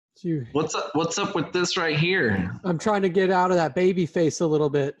You, What's up? What's up with this right here? I'm trying to get out of that baby face a little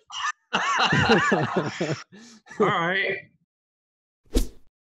bit. All right.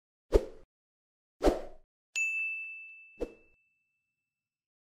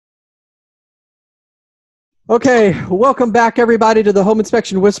 Okay, welcome back everybody to the Home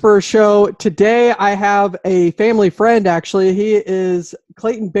Inspection Whisperer Show. Today I have a family friend actually. He is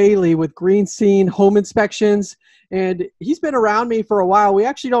Clayton Bailey with Green Scene Home Inspections, and he's been around me for a while. We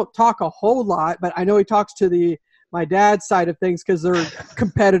actually don't talk a whole lot, but I know he talks to my dad's side of things because they're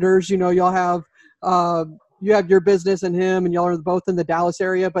competitors. You know, y'all have you have your business and him, and y'all are both in the Dallas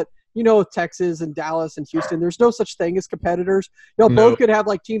area, but you know, Texas and Dallas and Houston, there's no such thing as competitors. Y'all both could have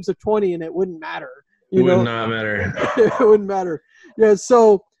like teams of 20 and it wouldn't matter. It would not matter. It wouldn't matter. Yeah.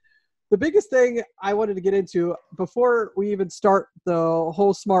 So the biggest thing I wanted to get into before we even start the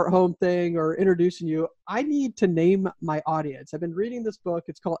whole smart home thing or introducing you, I need to name my audience. I've been reading this book.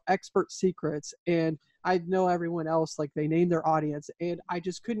 It's called Expert Secrets. And I know everyone else, like they name their audience. And I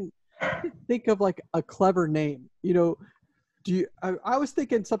just couldn't think of like a clever name. You know, I was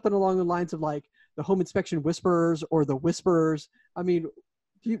thinking something along the lines of like the Home Inspection Whisperers or the Whisperers. I mean,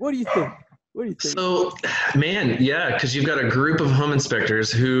 what do you think? What do you think? So, man, yeah, because you've got a group of home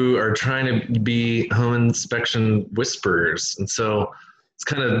inspectors who are trying to be home inspection whisperers. And so it's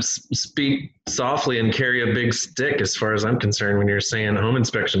kind of speak softly and carry a big stick as far as I'm concerned when you're saying home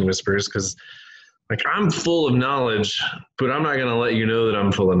inspection whispers, because like I'm full of knowledge, but I'm not going to let you know that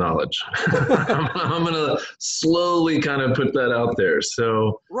I'm full of knowledge. I'm going to slowly kind of put that out there.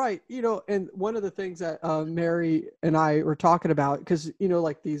 So right, you know, and one of the things that Mary and I were talking about, because you know,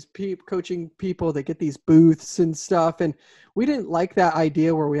 like these coaching people, they get these booths and stuff, and we didn't like that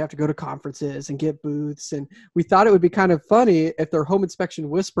idea where we have to go to conferences and get booths, and we thought it would be kind of funny if they're home inspection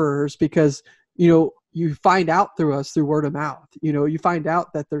whisperers because you know, you find out through us through word of mouth. You know, you find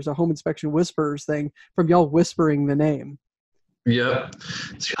out that there's a home inspection whisperers thing from y'all whispering the name. Yep.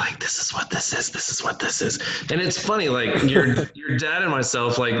 So you're like, this is what this is. This is what this is. And it's funny, like your dad and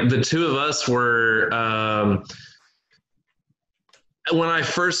myself, like the two of us were, when I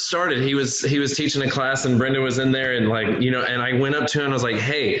first started, he was teaching a class and Brenda was in there and like, you know, and I went up to him and I was like,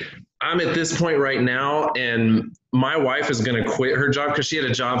 hey, I'm at this point right now, and my wife is going to quit her job because she had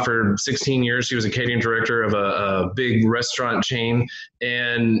a job for 16 years. She was a catering director of a big restaurant chain.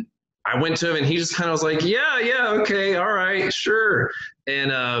 And I went to him and he just kind of was like, yeah, okay, all right, sure.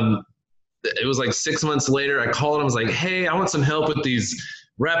 And it was like 6 months later, I called him. I was like, hey, I want some help with these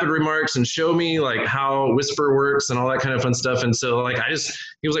rapid remarks and show me like how Whisper works and all that kind of fun stuff. And so like,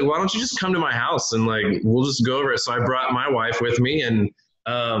 he was like, why don't you just come to my house and like, we'll just go over it. So I brought my wife with me and,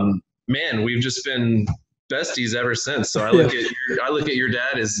 man, we've just been besties ever since. So I look at your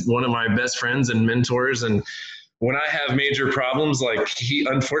dad as one of my best friends and mentors. And when I have major problems, like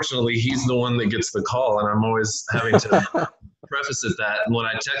unfortunately, he's the one that gets the call, and I'm always having to preface it that. And when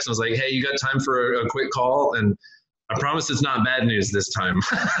I text him, I was like, hey, you got time for a quick call? And I promise it's not bad news this time.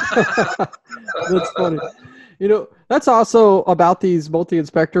 That's funny. You know, that's also about these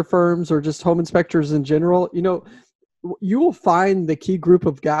multi-inspector firms or just home inspectors in general. You know, you will find the key group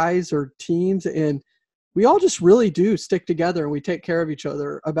of guys or teams, and we all just really do stick together and we take care of each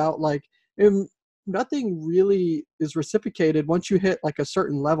other about like, and nothing really is reciprocated once you hit like a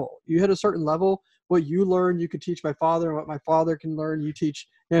certain level. You hit a certain level, what you learn, you can teach my father, and what my father can learn, you teach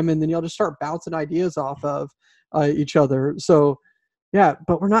him, and then you'll just start bouncing ideas off of each other. So yeah,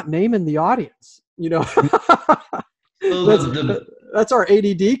 but we're not naming the audience, you know. That's our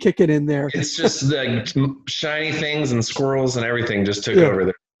ADD kicking in there. It's just like shiny things and squirrels and everything just took over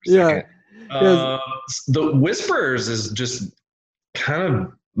there. Yeah. The Whisperers is just kind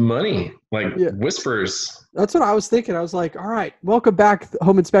of money, like whispers. That's what I was thinking. I was like, all right, welcome back,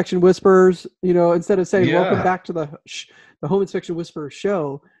 Home Inspection Whisperers. You know, instead of saying welcome back to the Home Inspection Whisperers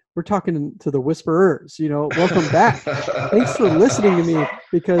show, we're talking to the Whisperers. You know, welcome back. Thanks for listening to me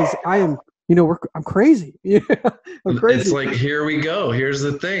because I am. You know, I'm crazy. Yeah, I'm crazy. It's like, here we go. Here's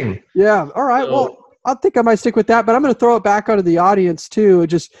the thing. Yeah. All right. Well, I think I might stick with that, but I'm going to throw it back onto the audience too.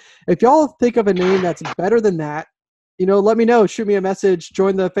 Just if y'all think of a name that's better than that, you know, let me know. Shoot me a message.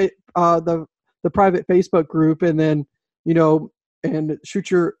 Join the private Facebook group, and then you know, and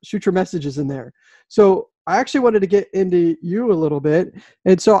shoot your messages in there. So I actually wanted to get into you a little bit,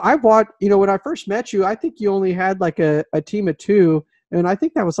 and so I watched. You know, when I first met you, I think you only had like a team of 2. And I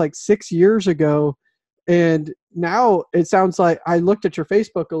think that was like 6 years ago. And now it sounds like I looked at your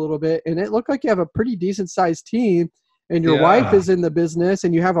Facebook a little bit and it looked like you have a pretty decent sized team, and your wife is in the business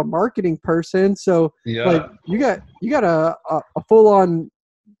and you have a marketing person. So like you got a full on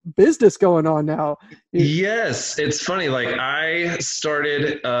business going on now. Yes, it's funny. Like I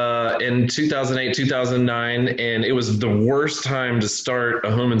started in 2008, 2009, and it was the worst time to start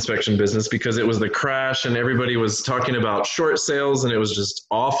a home inspection business because it was the crash and everybody was talking about short sales and it was just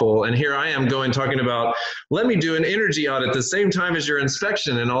awful. And here I am going talking about, let me do an energy audit at the same time as your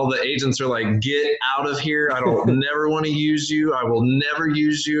inspection. And all the agents are like, get out of here. I don't never want to use you. I will never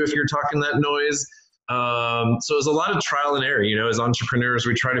use you if you're talking that noise. So it's a lot of trial and error, as entrepreneurs,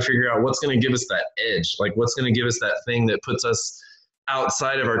 we try to figure out what's going to give us that edge, like what's going to give us that thing that puts us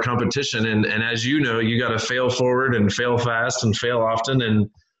outside of our competition. And as you know, you got to fail forward and fail fast and fail often and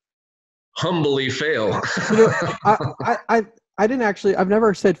humbly fail. I didn't actually, I've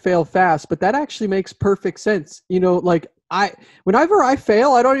never said fail fast, but that actually makes perfect sense. Like whenever I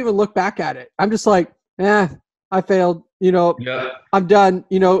fail, I don't even look back at it. I'm just like, I failed. Yeah. I'm done.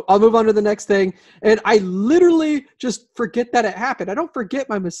 I'll move on to the next thing. And I literally just forget that it happened. I don't forget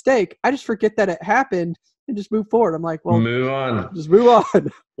my mistake. I just forget that it happened and just move forward. I'm like, well, move on. Just move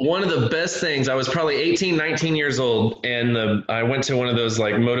on. One of the best things, I was probably 18, 19 years old, and I went to one of those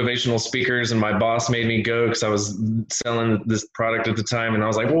like motivational speakers, and my boss made me go because I was selling this product at the time. And I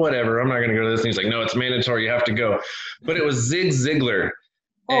was like, well, whatever, I'm not going to go to this. And he's like, no, it's mandatory. You have to go. But it was Zig Ziglar.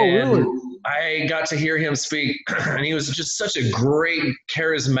 Oh, really? I got to hear him speak, and he was just such a great,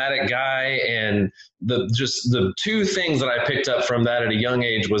 charismatic guy. And the two things that I picked up from that at a young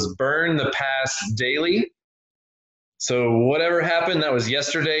age was burn the past daily. So whatever happened, that was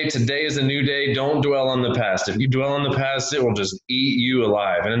yesterday. Today is a new day. Don't dwell on the past. If you dwell on the past, it will just eat you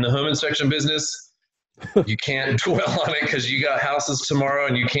alive. And in the home inspection business, you can't dwell on it because you got houses tomorrow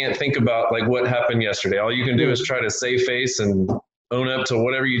and you can't think about like what happened yesterday. All you can do is try to save face and own up to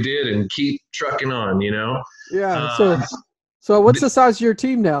whatever you did and keep trucking on, Yeah. So what's the size of your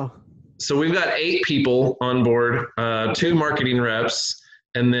team now? So we've got 8 people on board, 2 marketing reps.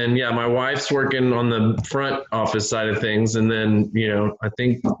 And then, my wife's working on the front office side of things. And then, I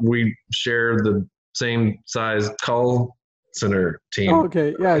think we share the same size call center team. Oh,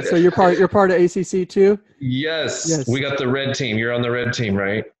 okay. Yeah. So you're part of ACC too? Yes. We got the red team. You're on the red team,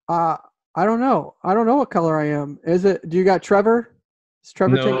 right? I don't know. I don't know what color I am. Do you got Trevor? Is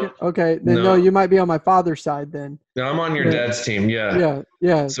Trevor taking? Okay. Then no, you might be on my father's side then. No, I'm on your dad's team. Yeah.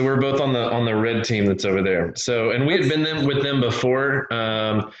 Yeah. So we're both on the red team that's over there. So, and we had been with them before,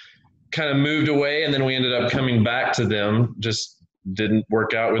 kind of moved away, and then we ended up coming back to them. Just didn't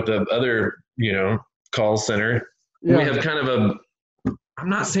work out with the other, call center. Yeah. We have kind of I'm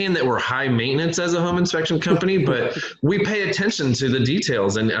not saying that we're high maintenance as a home inspection company, but we pay attention to the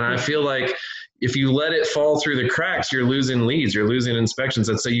details. And I feel like if you let it fall through the cracks, you're losing leads, you're losing inspections.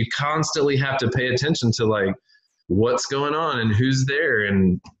 And so you constantly have to pay attention to like what's going on and who's there.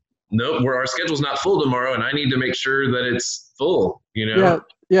 And nope, our schedule's not full tomorrow, and I need to make sure that it's full,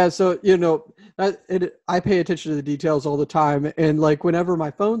 Yeah. So, I pay attention to the details all the time. And like whenever my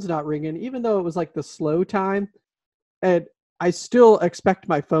phone's not ringing, even though it was like the slow time, and I still expect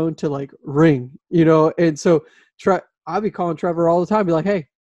my phone to like ring, and so I'll be calling Trevor all the time, be like, hey,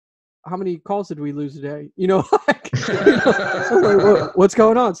 how many calls did we lose today? What's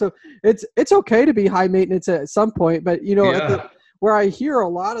going on? So it's okay to be high maintenance at some point, but where I hear a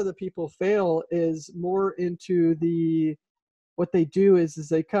lot of the people fail is more into what they do is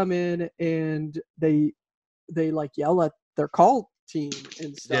they come in and they like yell at their call team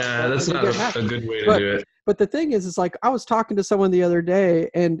and stuff. Yeah, that's not a good way to do it. But the thing is like I was talking to someone the other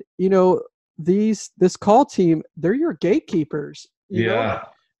day, and this call team, they're your gatekeepers. You know?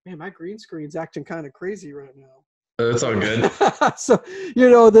 Man, my green screen's acting kind of crazy right now. That's all good. So,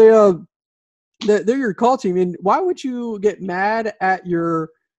 they're your call team. And why would you get mad at your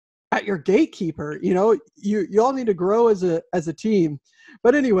gatekeeper? You all need to grow as a team.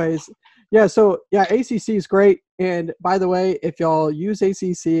 But anyways, ACC is great. And by the way, if y'all use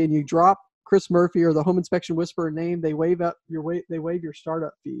ACC and you drop Chris Murphy or the Home Inspection Whisperer name, they waive your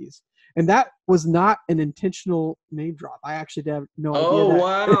startup fees. And that was not an intentional name drop. I actually have no idea. Oh,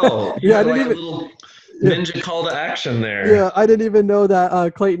 wow. I didn't even, a little ninja call to action there. Yeah, I didn't even know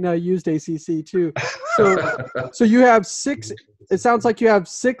that Clayton and I used ACC too. So you have 6, it sounds like you have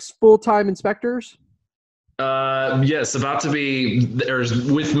 6 full-time inspectors? Yes, about to be,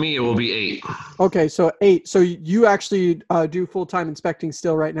 with me, it will be 8. Okay, so 8. So you actually do full-time inspecting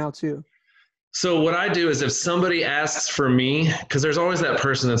still right now too? So what I do is if somebody asks for me, because there's always that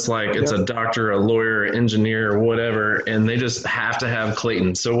person that's like, it's a doctor, a lawyer, engineer, or whatever, and they just have to have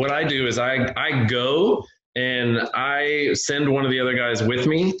Clayton. So what I do is I go and I send one of the other guys with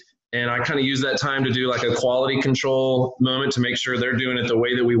me, and I kind of use that time to do like a quality control moment to make sure they're doing it the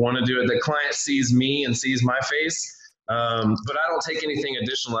way that we want to do it. The client sees me and sees my face. But I don't take anything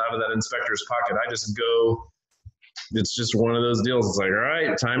additional out of that inspector's pocket. I just go. It's just one of those deals. It's like, all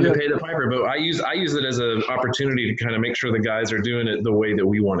right, time to pay the piper. But I use it as an opportunity to kind of make sure the guys are doing it the way that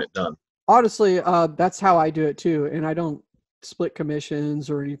we want it done. Honestly, that's how I do it too, and I don't split commissions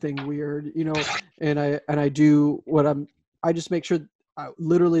or anything weird, and I do I just make sure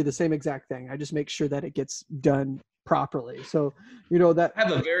literally the same exact thing. I just make sure that it gets done properly. So, that I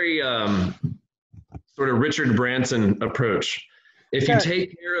have a very sort of Richard Branson approach. If you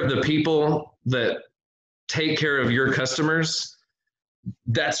take care of the people that take care of your customers,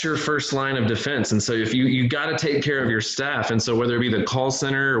 that's your first line of defense. And so if you got to take care of your staff. And so whether it be the call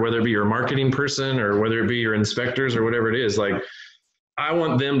center or whether it be your marketing person or whether it be your inspectors or whatever it is, like I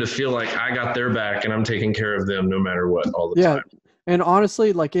want them to feel like I got their back and I'm taking care of them no matter what all the time. And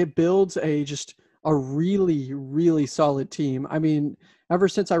honestly, like it builds just a really, really solid team. I mean, ever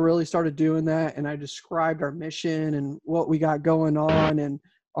since I really started doing that and I described our mission and what we got going on and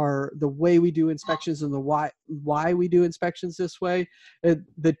the way we do inspections and the why we do inspections this way,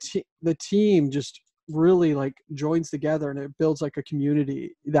 the team just really like joins together and it builds like a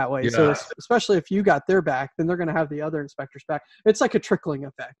community that way. So especially if you got their back, then they're going to have the other inspectors back. It's like a trickling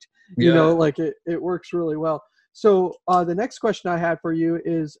effect, like it works really well. So the next question I had for you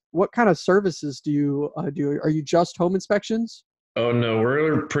is, what kind of services do you do? Are you just home inspections? Oh no,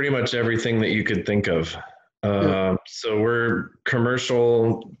 we're pretty much everything that you could think of. So we're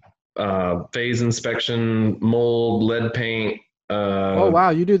commercial, phase inspection, mold, lead paint. Oh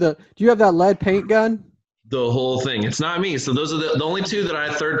wow, do you have that lead paint gun? The whole thing. It's not me. So those are the only two that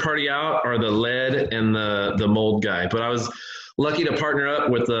I third party out are the lead and the mold guy. But I was lucky to partner up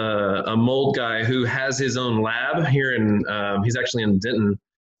with a mold guy who has his own lab here he's actually in Denton.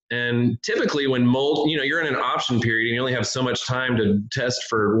 And typically when mold, you're in an option period and you only have so much time to test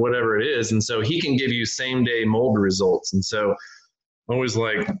for whatever it is. And so he can give you same day mold results. And so I always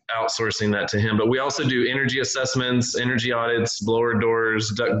like outsourcing that to him. But we also do energy assessments, energy audits, blower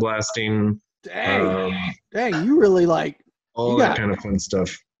doors, duct blasting. Dang, you really all that kind of fun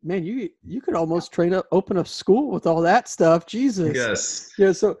stuff. Man, you could almost open a school with all that stuff. Jesus. Yes.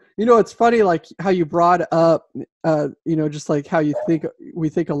 Yeah. So, it's funny, like how you brought up, just like how we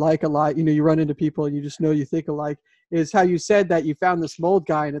think alike a lot, you run into people and you just know you think alike, is how you said that you found this mold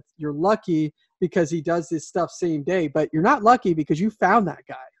guy and you're lucky because he does this stuff same day, but you're not lucky because you found that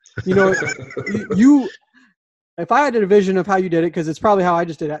guy. If I had a vision of how you did it, because it's probably how I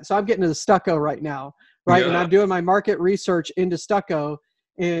just did it. So I'm getting to the stucco right now, right? Yeah. And I'm doing my market research into stucco.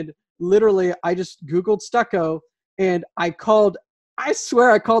 And literally, I just Googled stucco and I swear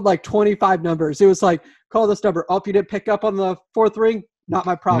I called like 25 numbers. It was like, call this number. Oh, if you didn't pick up on the fourth ring, not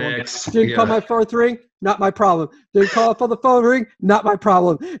my problem. Next. Didn't call my fourth ring, not my problem. Didn't call up on the phone ring, not my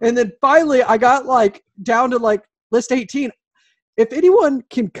problem. And then finally, I got down to list 18. If anyone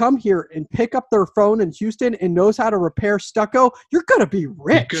can come here and pick up their phone in Houston and knows how to repair stucco, you're going to be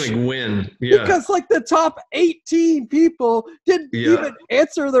rich. You're going to win. Yeah. Because the top 18 people didn't even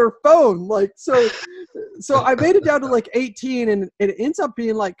answer their phone. So I made it down to 18 and it ends up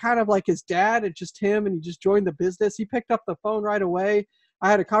being kind of like his dad and just him, and he just joined the business. He picked up the phone right away.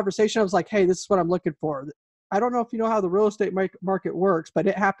 I had a conversation. I was like, hey, this is what I'm looking for. I don't know if you know how the real estate market works, but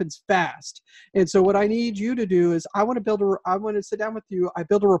it happens fast. And so what I need you to do is I want to sit down with you. I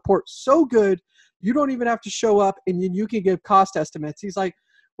build a report so good, you don't even have to show up and you can give cost estimates. He's like,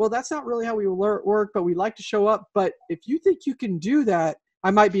 well, that's not really how we work, but we like to show up. But if you think you can do that,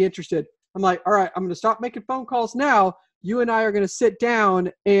 I might be interested. I'm like, all right, I'm going to stop making phone calls now. You and I are going to sit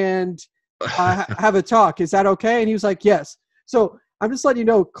down and have a talk. Is that okay? And he was like, yes. So I'm just letting you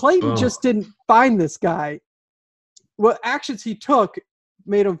know, Clayton just didn't find this guy. What actions he took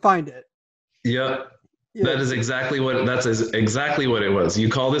made him find it. Yep. Yeah. That's exactly what it was. You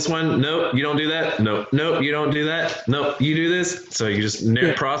call this one. Nope. You don't do that. Nope. You don't do that. Nope. You do this. So you just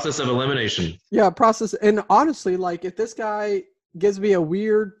process of elimination. Yeah. Process. And honestly, if this guy gives me a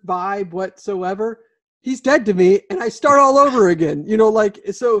weird vibe whatsoever, he's dead to me and I start all over again,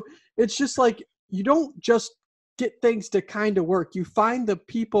 so it's just you don't just get things to kind of work. You find the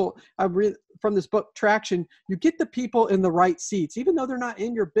people. From this book Traction, you get the people in the right seats. Even though they're not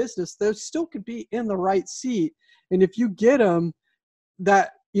in your business, they still could be in the right seat. And if you get them,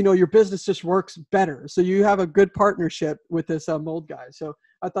 that, your business just works better. So you have a good partnership with this mold guy. So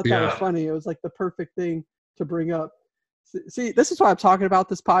I thought that was funny. It was the perfect thing to bring up. See, this is why I'm talking about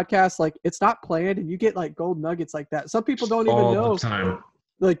this podcast. It's not planned and you get gold nuggets like that. Some people don't even know. All the time.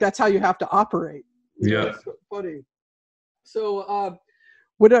 That's how you have to operate. Yeah. It's so funny. So,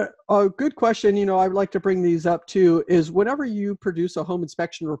 what a good question, I'd like to bring these up too, is whenever you produce a home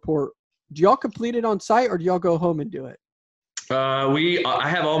inspection report, do y'all complete it on site or do y'all go home and do it? I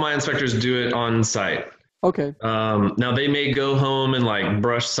have all my inspectors do it on site. Okay. Now they may go home and like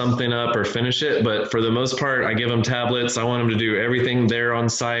brush something up or finish it, but for the most part, I give them tablets. I want them to do everything there on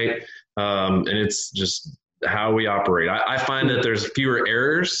site. And it's just how we operate. I find that there's fewer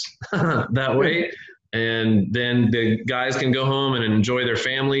errors that way. And then the guys can go home and enjoy their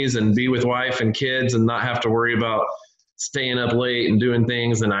families and be with wife and kids and not have to worry about staying up late and doing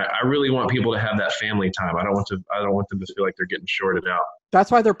things. And I really want people to have that family time. I don't want them to feel like they're getting shorted out. That's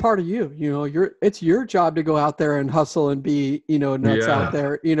why they're part of you. You know, it's your job to go out there and hustle and be, you know, nuts out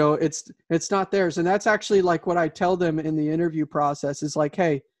there. You know, it's not theirs. And that's actually like what I tell them in the interview process is like,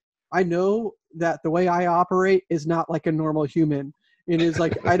 hey, I know that the way I operate is not like a normal human. And it's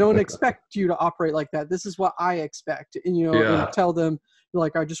like, I don't expect you to operate like that. This is what I expect. And, you know, and tell them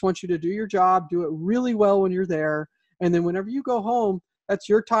like, I just want you to do your job, do it really well when you're there. And then whenever you go home, that's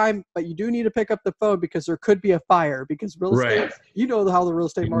your time, but you do need to pick up the phone because there could be a fire because real estate, you know how the real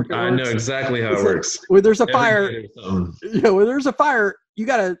estate market works. I know exactly how it works. When there's a fire, you know, when there's a fire, you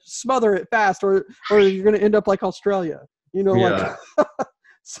got to smother it fast or you're going to end up like Australia, you know, like,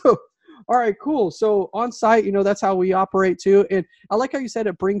 so, all right, cool. So on site, you know, that's how we operate too. And I like how you said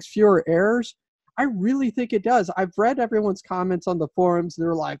it brings fewer errors. I really think it does. I've read everyone's comments on the forums.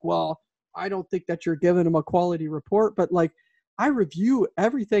 They're like, well, I don't think that you're giving them a quality report, but like, I review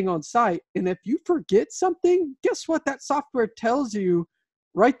everything on site. And if you forget something, guess what? That software tells you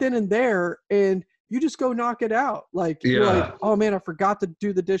right then and there, and you just go knock it out. Like, you're like, oh man, I forgot to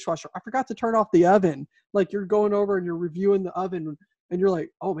do the dishwasher. I forgot to turn off the oven. Like you're going over and you're reviewing the oven and you're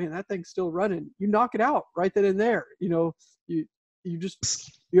like, oh man, that thing's still running. You knock it out right then and there. You know, you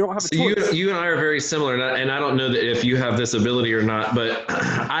don't have a choice. You and I are very similar. And I don't know that if you have this ability or not, but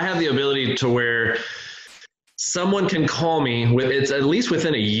I have the ability to where someone can call me it's at least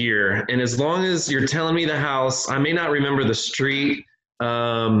within a year. And as long as you're telling me the house, I may not remember the street.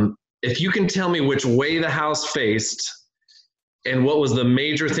 If you can tell me which way the house faced and what was the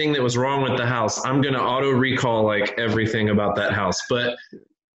major thing that was wrong with the house, I'm going to auto recall like everything about that house. But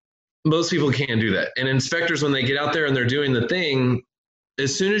most people can't do that. And inspectors, when they get out there and they're doing the thing,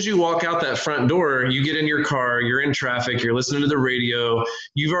 as soon as you walk out that front door, you get in your car, you're in traffic, you're listening to the radio,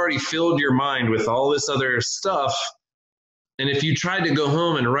 you've already filled your mind with all this other stuff. And if you tried to go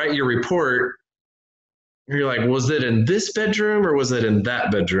home and write your report, you're like, was it in this bedroom or was it in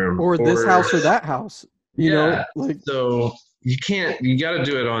that bedroom? Or this house or that house? You know, like, so you got to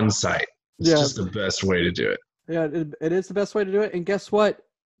do it on site. It's just the best way to do it. Yeah, it is the best way to do it. And guess what?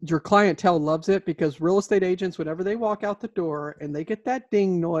 Your clientele loves it because real estate agents, whenever they walk out the door and they get that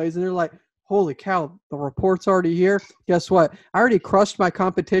ding noise and they're like, holy cow, the report's already here. Guess what? I already crushed my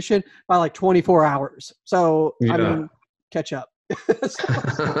competition by like 24 hours. So, I mean, catch up.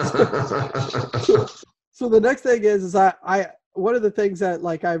 So the next thing is I one of the things that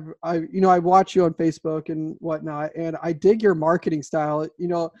like I watch you on Facebook and whatnot, and I dig your marketing style. You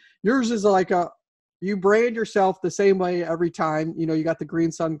know, yours is like you brand yourself the same way every time. You know, you got the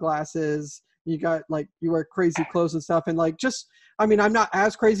green sunglasses, you got like, you wear crazy clothes and stuff. And like, I mean, I'm not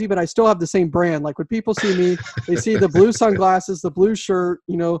as crazy, but I still have the same brand. Like when people see me, they see the blue sunglasses, the blue shirt,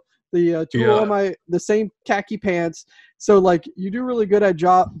 you know, the tool on the same khaki pants. So like you do really good at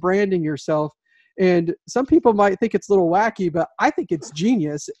branding yourself. And some people might think it's a little wacky, but I think it's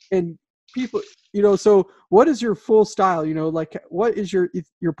genius. And people, you know, so what is your full style? You know, like what is your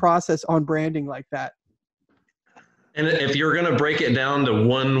process on branding like that? And if you're going to break it down to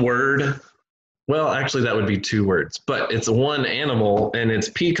one word, well, actually that would be two words, but it's one animal and it's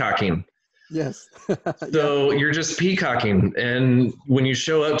peacocking. Yes. So you're just peacocking. And when you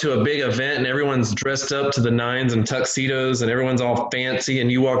show up to a big event and everyone's dressed up to the nines and tuxedos and everyone's all fancy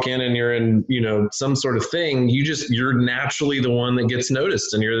and you walk in and you're in, you know, some sort of thing, you're naturally the one that gets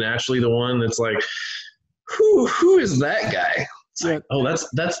noticed. And you're naturally the one that's like, who is that guy? It's like, oh,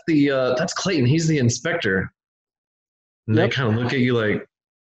 that's Clayton. He's the inspector. And they kind of look at you like,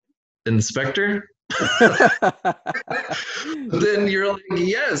 inspector? Then you're like,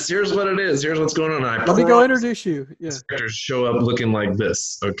 yes, here's what it is. Here's what's going on. Let me go introduce you. Yeah. Inspectors show up looking like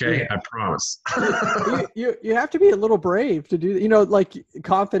this. Okay. I promise. you have to be a little brave to do, you know, like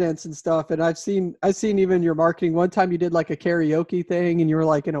confidence and stuff. And I've seen even your marketing. One time you did like a karaoke thing and you were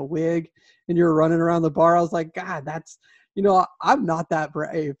like in a wig and you were running around the bar. I was like, God, that's, you know, I'm not that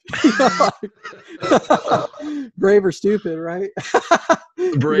brave. Brave or stupid, right?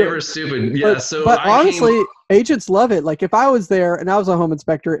 Brave or stupid. Yeah. But honestly, agents love it. Like if I was there and I was a home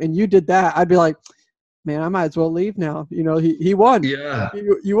inspector and you did that, I'd be like, man, I might as well leave now. You know, he won. Yeah.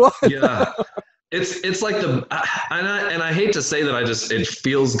 You won. Yeah. It's like and I hate to say that it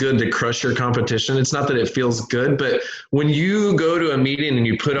feels good to crush your competition. It's not that it feels good, but when you go to a meeting and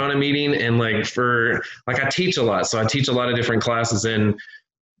you put on a meeting and I teach a lot, so I teach a lot of different classes and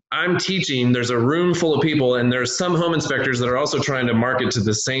I'm teaching, there's a room full of people, and there's some home inspectors that are also trying to market to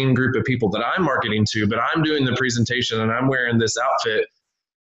the same group of people that I'm marketing to, but I'm doing the presentation and I'm wearing this outfit.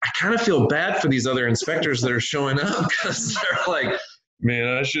 I kind of feel bad for these other inspectors that are showing up because they're like, man,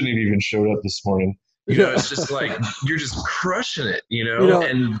 I shouldn't have even showed up this morning. It's just like, you're just crushing it,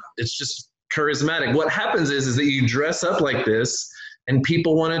 and it's just charismatic. What happens is that you dress up like this and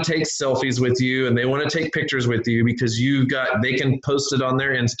people want to take selfies with you and they want to take pictures with you because they can post it on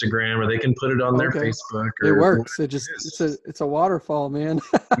their Instagram or they can put it on their Facebook. It works. It's a waterfall, man.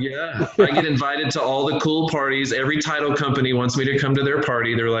 Yeah. I get invited to all the cool parties. Every title company wants me to come to their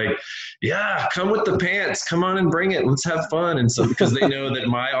party. They're like, yeah, come with the pants. Come on and bring it. Let's have fun. And so because they know that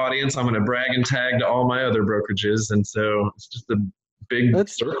my audience, I'm going to brag and tag to all my other brokerages. And so it's just a big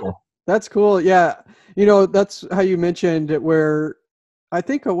circle. That's cool. Yeah. That's how you mentioned it, where I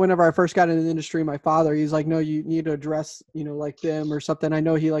think whenever I first got into the industry, my father, he's like, no, you need to dress, like them or something. I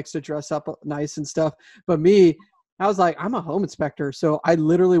know he likes to dress up nice and stuff. But me, I was like, I'm a home inspector. So I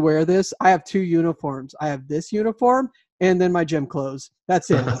literally wear this. I have 2 uniforms. I have this uniform and then my gym clothes.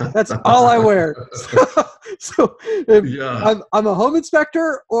 That's it. That's all I wear. So I'm a home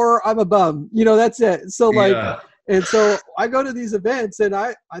inspector or I'm a bum. That's it. So and so I go to these events and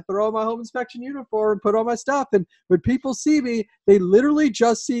I throw on my home inspection uniform, put on my stuff. And when people see me, they literally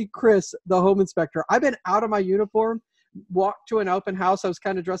just see Chris, the home inspector. I've been out of my uniform, walked to an open house. I was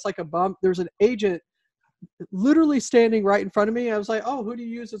kind of dressed like a bum. There's an agent literally standing right in front of me. I was like, oh, who do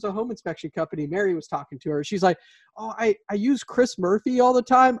you use as a home inspection company? Mary was talking to her. She's like, oh, I use Chris Murphy all the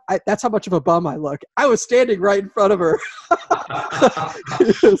time. That's how much of a bum I look. I was standing right in front of her.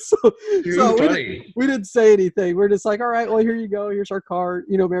 so we didn't say anything. We're just like, all right, well, here you go. Here's our card.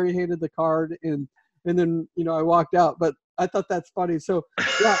 Mary handed the card and then, I walked out, but I thought that's funny. So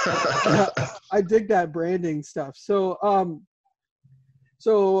yeah, I dig that branding stuff. So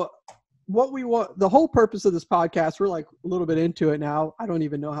what we want, the whole purpose of this podcast, we're like a little bit into it now. I don't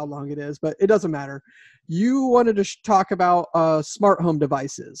even know how long it is, but it doesn't matter. You wanted to talk about smart home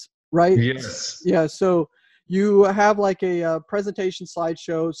devices, right? Yes. Yeah. So you have like a presentation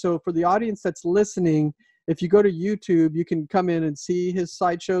slideshow. So for the audience that's listening, if you go to YouTube, you can come in and see his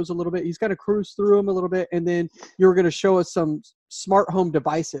slideshows a little bit. He's going to cruise through them a little bit, and then you're going to show us some smart home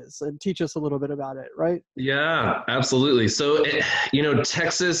devices and teach us a little bit about it, right? Yeah, absolutely. So,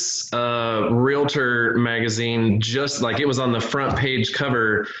 Texas Realtor magazine, just like it was on the front page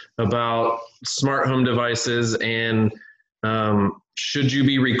cover about smart home devices and should you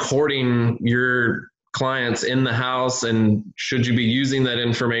be recording your clients in the house and should you be using that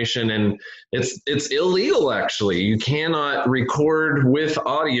information? And it's illegal, actually. You cannot record with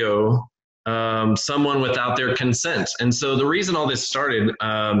audio someone without their consent. And so the reason all this started,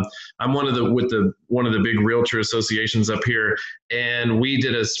 I'm one of the big realtor associations up here, and we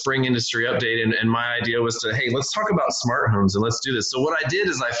did a spring industry update, and my idea was to, hey, let's talk about smart homes and let's do this. So what I did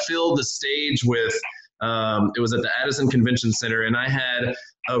is I filled the stage with it was at the Addison Convention Center, and I had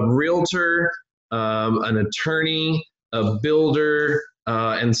a realtor, an attorney, a builder,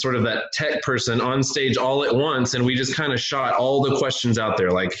 and sort of that tech person on stage all at once. And we just kind of shot all the questions out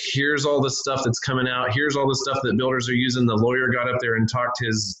there. Like, here's all the stuff that's coming out. Here's all the stuff that builders are using. The lawyer got up there and talked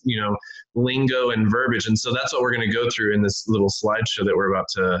his, lingo and verbiage. And so that's what we're going to go through in this little slideshow that we're about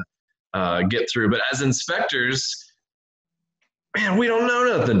to get through. But as inspectors, man, we don't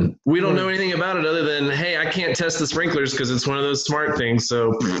know nothing. We don't know anything about it other than, hey, I can't test the sprinklers because it's one of those smart things.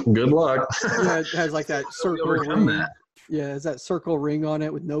 So good luck. Yeah, it has like that circle ring. Yeah, it has that circle ring on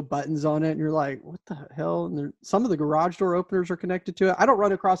it with no buttons on it. And you're like, what the hell? And some of the garage door openers are connected to it. I don't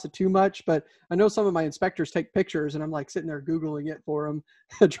run across it too much, but I know some of my inspectors take pictures and I'm like sitting there Googling it for them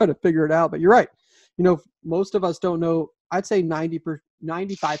and trying to figure it out. But you're right. Most of us don't know. I'd say 95%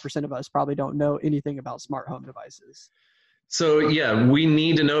 of us probably don't know anything about smart home devices. So yeah, we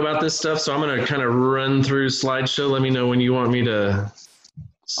need to know about this stuff. So I'm going to kind of run through slideshow. Let me know when you want me to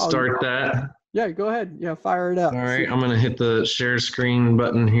start that. Yeah, go ahead. Yeah, fire it up. All right, I'm going to hit the share screen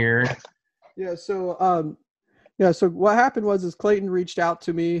button here. Yeah, so so what happened was Clayton reached out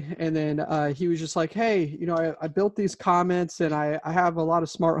to me, and then he was just like, hey, I built these comments, and I have a lot of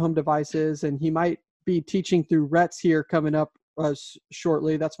smart home devices, and he might be teaching through RETS here coming up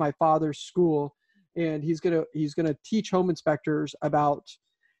shortly. That's my father's school, and he's gonna teach home inspectors about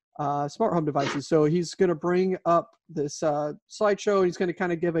smart home devices. So he's going to bring up this slideshow, and he's going to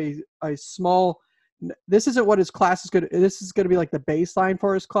kind of give a small, this isn't what his class is going to, this is going to be like the baseline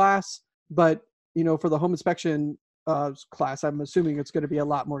for his class, but for the home inspection class, I'm assuming it's going to be a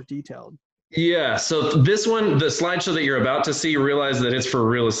lot more detailed. Yeah. So this one, the slideshow that you're about to see, realize that it's for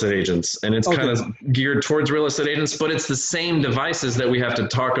real estate agents and it's kind of geared towards real estate agents, but it's the same devices that we have to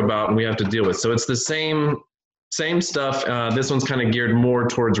talk about and we have to deal with. So it's the same stuff. This one's kind of geared more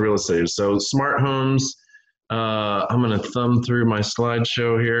towards real estate. So smart homes. I'm going to thumb through my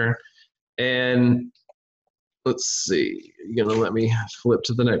slideshow here, and let's see. You're going to let me flip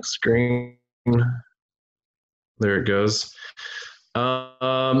to the next screen. There it goes.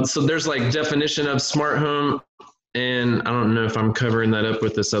 So there's like definition of smart home, and I don't know if I'm covering that up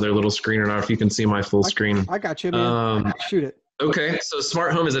with this other little screen or not, if you can see my full screen. I got you, man. Shoot it. Okay, so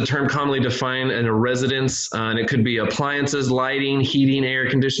smart home is a term commonly defined in a residence, and it could be appliances, lighting, heating, air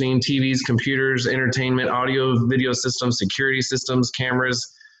conditioning, TVs, computers, entertainment, audio, video systems, security systems,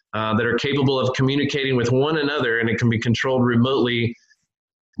 cameras that are capable of communicating with one another, and it can be controlled remotely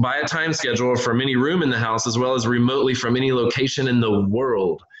by a time schedule from any room in the house, as well as remotely from any location in the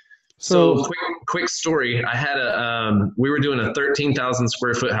world. So quick story. I had we were doing a 13,000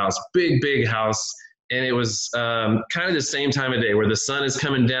 square foot house, big house. And it was kind of the same time of day where the sun is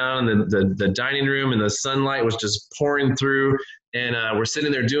coming down and the dining room and the sunlight was just pouring through. And we're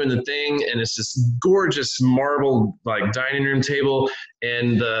sitting there doing the thing, and it's this gorgeous marble like dining room table.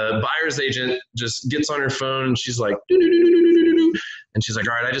 And the buyer's agent just gets on her phone and she's like, doo-doo-doo-doo-doo-doo-doo. And she's like,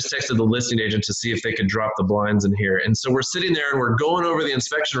 all right, I just texted the listing agent to see if they could drop the blinds in here. And so we're sitting there and we're going over the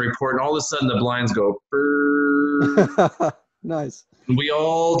inspection report, and all of a sudden the blinds go, nice. We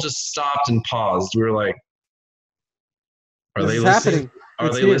all just stopped and paused. We were like, "Are they listening?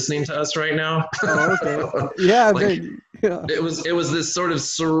 Are they listening to us right now?" Oh, okay. Yeah, like, yeah. It was this sort of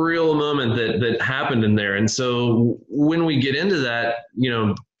surreal moment that happened in there. And so when we get into that,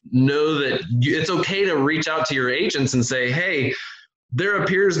 know that it's okay to reach out to your agents and say, "Hey, there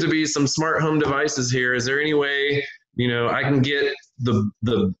appears to be some smart home devices here. Is there any way I can get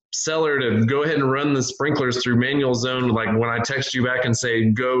the seller to go ahead and run the sprinklers through manual zone, like when I text you back and say,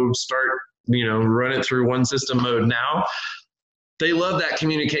 go start, run it through one system mode now." They love that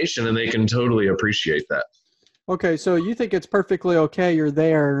communication, and they can totally appreciate that. Okay, so you think it's perfectly okay, you're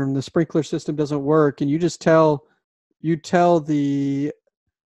there and the sprinkler system doesn't work, and you just tell the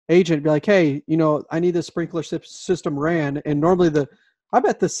agent, be like, hey, I need the sprinkler system ran, and normally I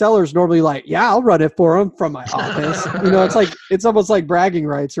bet the seller's normally like, yeah, I'll run it for them from my office. It's almost like bragging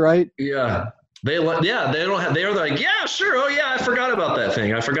rights, right? Yeah. They're like, yeah, sure. Oh yeah, I forgot about that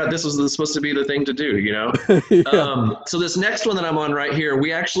thing. I forgot this was supposed to be the thing to do, Yeah. So this next one that I'm on right here,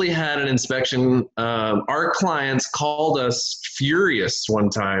 we actually had an inspection. Our clients called us furious one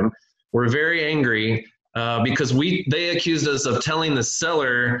time. We're very angry because they accused us of telling the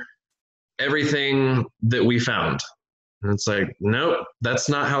seller everything that we found. And it's like, nope, that's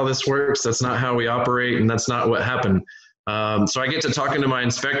not how this works. That's not how we operate. And that's not what happened. So I get to talking to my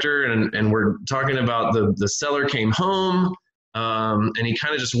inspector, and we're talking about the seller came home, and he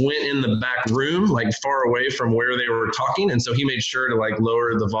kind of just went in the back room, like far away from where they were talking. And so he made sure to like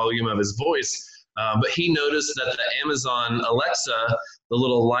lower the volume of his voice. But he noticed that the Amazon Alexa, the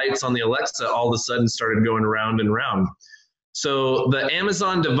little lights on the Alexa, all of a sudden started going round and round. So the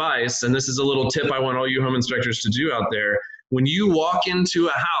Amazon device, and this is a little tip I want all you home inspectors to do out there, when you walk into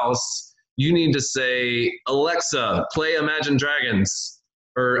a house, you need to say, Alexa, play Imagine Dragons,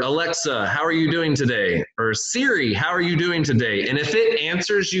 or Alexa, how are you doing today? Or Siri, how are you doing today? And if it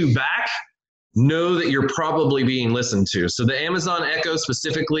answers you back, know that you're probably being listened to. So the Amazon Echo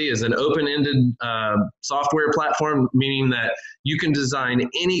specifically is an open-ended software platform, meaning that you can design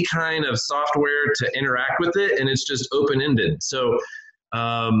any kind of software to interact with it, and it's just open-ended. So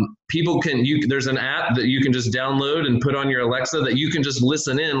people there's an app that you can just download and put on your Alexa that you can just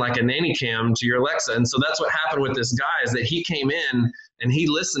listen in like a nanny cam to your Alexa. And so that's what happened with this guy, is that he came in and he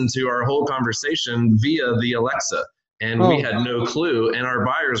listened to our whole conversation via the Alexa. And we had no clue, and our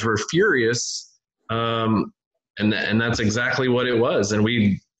buyers were furious. And that's exactly what it was. And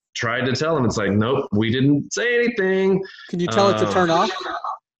we tried to tell them, it's like, nope, we didn't say anything. Can you tell it to turn off?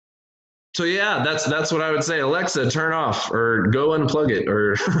 So yeah, that's what I would say. Alexa, turn off, or go unplug it,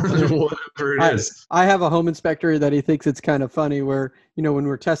 or whatever it is. I have a home inspector that he thinks it's kind of funny where, when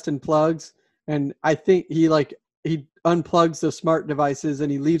we're testing plugs, and I think he unplugs the smart devices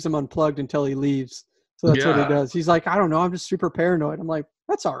and he leaves them unplugged until he leaves. So that's what he does. He's like, I don't know, I'm just super paranoid. I'm like,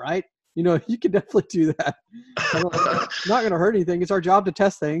 that's all right. You can definitely do that. It's not going to hurt anything. It's our job to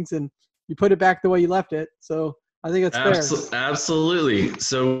test things, and you put it back the way you left it. So I think it's fair. Absolutely.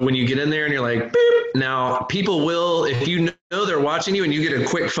 So when you get in there and you're like, beep, now people will, if you know they're watching you and you get a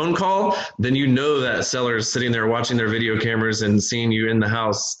quick phone call, then you know that seller is sitting there watching their video cameras and seeing you in the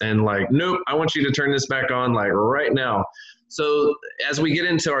house and like, nope, I want you to turn this back on like right now. So as we get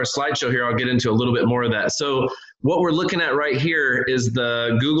into our slideshow here, I'll get into a little bit more of that. So what we're looking at right here is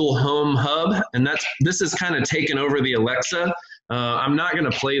the Google Home Hub, and this is kind of taken over the Alexa. I'm not going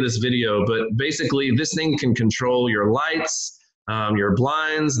to play this video, but basically this thing can control your lights, your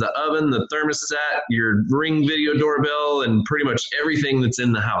blinds, the oven, the thermostat, your Ring video doorbell, and pretty much everything that's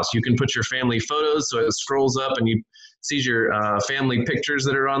in the house. You can put your family photos, so it scrolls up and you sees your family pictures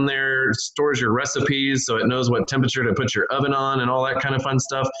that are on there, stores your recipes, so it knows what temperature to put your oven on and all that kind of fun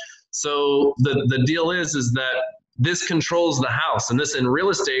stuff. So the deal is that this controls the house, and this in real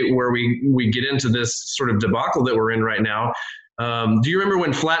estate where we get into this sort of debacle that we're in right now. Do you remember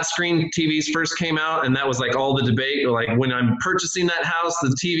when flat screen TVs first came out and that was like all the debate, like when I'm purchasing that house,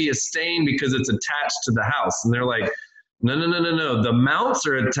 the TV is staying because it's attached to the house. And they're like, no. The mounts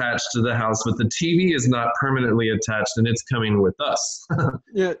are attached to the house, but the TV is not permanently attached and it's coming with us.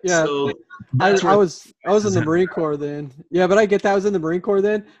 Yeah. So I was in the Marine Corps then. Yeah, but I get that. I was in the Marine Corps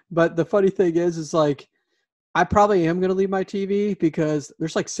then. But the funny thing is like, I probably am going to leave my TV because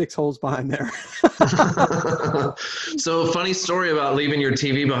there's like 6 holes behind there. So funny story about leaving your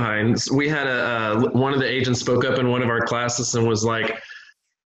TV behind. We had one of the agents spoke up in one of our classes and was like,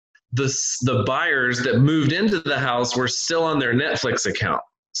 the buyers that moved into the house were still on their Netflix account.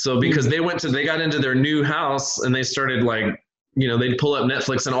 So because they got into their new house and they started like, they'd pull up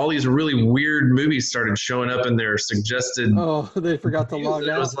Netflix and all these really weird movies started showing up in their suggested. Oh, they forgot to log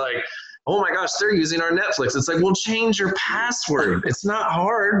out. It was like, oh my gosh, they're using our Netflix. It's like, well, change your password. It's not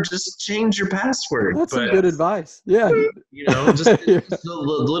hard. Just change your password. That's some good advice. Yeah. Just the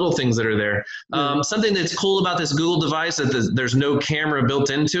little things that are there. Something that's cool about this Google device is there's no camera built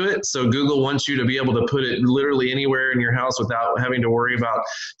into it. So Google wants you to be able to put it literally anywhere in your house without having to worry about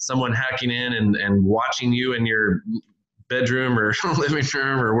someone hacking in and watching you in your bedroom or living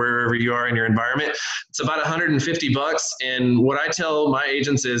room or wherever you are in your environment. It's about $150. And what I tell my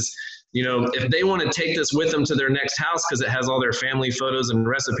agents is, if they want to take this with them to their next house because it has all their family photos and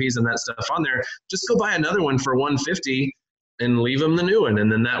recipes and that stuff on there, just go buy another one for $150 and leave them the new one.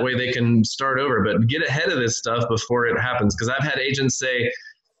 And then that way they can start over. But get ahead of this stuff before it happens. Because I've had agents say,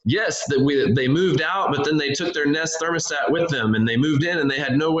 yes, that they moved out, but then they took their Nest thermostat with them and they moved in and they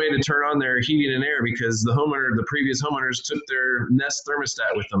had no way to turn on their heating and air because the previous homeowners took their Nest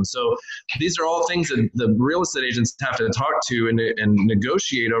thermostat with them. So these are all things that the real estate agents have to talk to and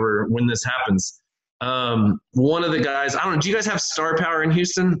negotiate over when this happens. One of the guys, I don't know, do you guys have Star Power in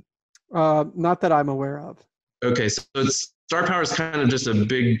Houston? Not that I'm aware of. Okay, so Star Power is kind of just a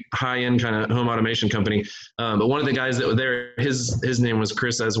big high-end kind of home automation company. But one of the guys that were there, his name was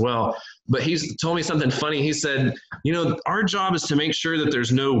Chris as well. But he's told me something funny. He said, our job is to make sure that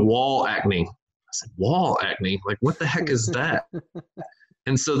there's no wall acne. I said, wall acne? Like, what the heck is that?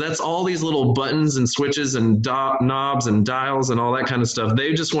 And so that's all these little buttons and switches and knobs and dials and all that kind of stuff.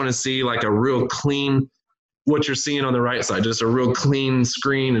 They just want to see like a real clean, what you're seeing on the right side, just a real clean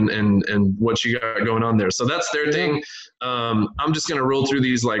screen and what you got going on there. So that's their thing. I'm just going to roll through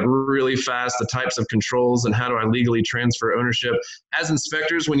these like really fast, the types of controls and how do I legally transfer ownership. As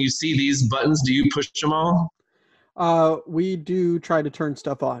inspectors, when you see these buttons, do you push them all? We do try to turn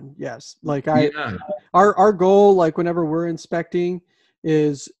stuff on. Yes. Like our goal, like whenever we're inspecting,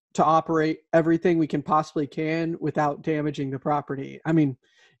 is to operate everything we can possibly can without damaging the property. I mean,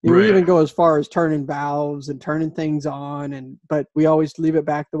 we even go as far as turning valves and turning things on, but we always leave it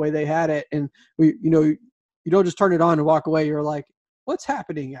back the way they had it. And you don't just turn it on and walk away. You're like, what's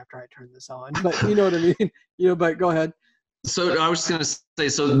happening after I turn this on? But you know what I mean? But go ahead. So I was just going to say,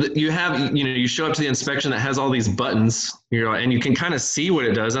 so you have, you show up to the inspection that has all these buttons, and you can kind of see what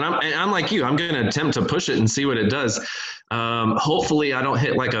it does. And I'm like you, I'm going to attempt to push it and see what it does. Hopefully I don't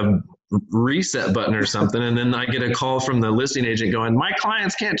hit like a reset button or something. And then I get a call from the listing agent going, my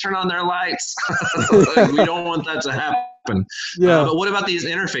clients can't turn on their lights. We don't want that to happen. Yeah. But what about these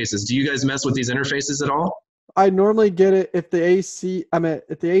interfaces? Do you guys mess with these interfaces at all? I normally get it if the ACs,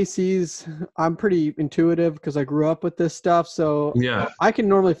 I'm pretty intuitive because I grew up with this stuff. So yeah, I can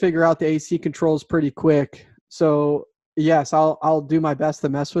normally figure out the AC controls pretty quick. So yes, I'll do my best to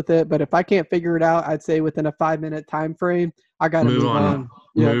mess with it. But if I can't figure it out, I'd say within a 5-minute time frame, I got to move on.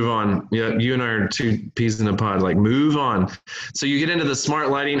 Yep. Move on. Yeah, you and I are two peas in a pod. Like, move on. So you get into the smart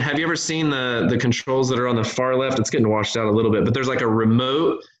lighting. Have you ever seen the controls that are on the far left? It's getting washed out a little bit, but there's like a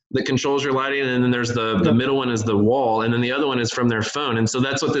remote that controls your lighting, and then there's the middle one is the wall, and then the other one is from their phone. And so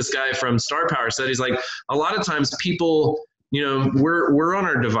that's what this guy from Star Power said. He's like, a lot of times people, we're on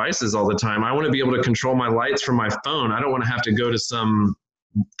our devices all the time. I want to be able to control my lights from my phone. I don't want to have to go to some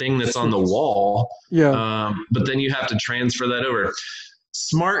thing that's on the wall. Yeah. But then you have to transfer that over.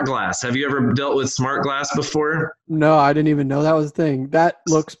 Smart glass. Have you ever dealt with smart glass before? No, I didn't even know that was a thing. That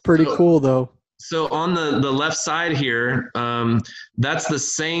looks pretty cool though. So on the left side here, that's the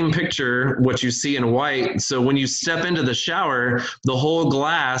same picture, what you see in white. So when you step into the shower, the whole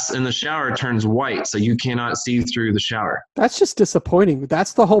glass in the shower turns white, so you cannot see through the shower. That's just disappointing.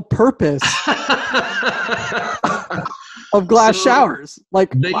 That's the whole purpose of glass showers.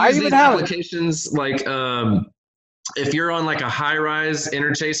 Like, why even have applications like if you're on like a high-rise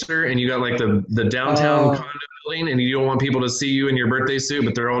interchaser and you got like the downtown condo building and you don't want people to see you in your birthday suit,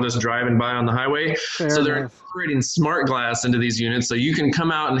 but they're all just driving by on the highway. So they're incorporating smart glass into these units, so you can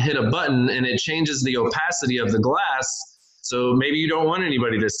come out and hit a button and it changes the opacity of the glass. So maybe you don't want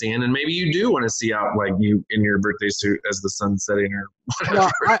anybody to see in, and maybe you do want to see out like you in your birthday suit as the sun's setting or whatever.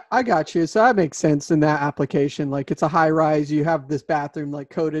 No, I got you. So that makes sense in that application. Like, it's a high rise. You have this bathroom like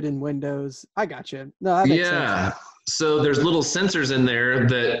coated in windows. I got you. No, that makes sense. So there's little sensors in there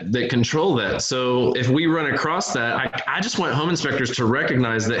that control that. So if we run across that, I just want home inspectors to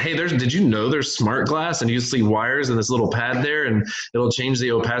recognize that, hey, did you know there's smart glass, and you see wires in this little pad there, and it'll change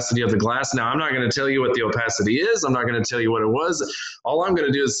the opacity of the glass. Now, I'm not going to tell you what the opacity is. I'm not going to tell you what it was. All I'm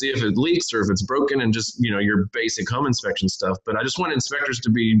going to do is see if it leaks or if it's broken, and just, your basic home inspection stuff. But I just want inspectors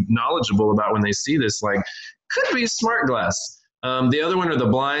to be knowledgeable about when they see this, like, could be smart glass. The other one are the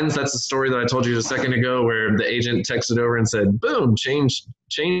blinds. That's the story that I told you a second ago, where the agent texted over and said, boom, change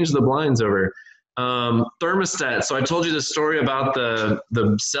the blinds over. Thermostat. So I told you the story about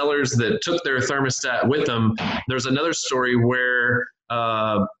the sellers that took their thermostat with them. There's another story where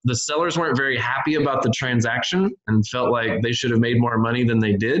the sellers weren't very happy about the transaction and felt like they should have made more money than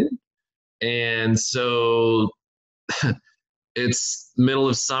they did. And so it's middle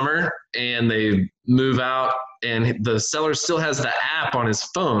of summer and they move out, and the seller still has the app on his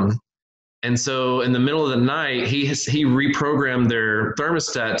phone. And so in the middle of the night, he reprogrammed their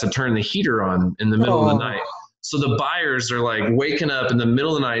thermostat to turn the heater on in the middle of the night. So the buyers are like waking up in the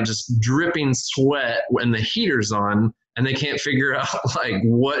middle of the night, just dripping sweat when the heater's on, and they can't figure out like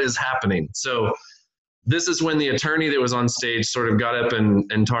what is happening. So this is when the attorney that was on stage sort of got up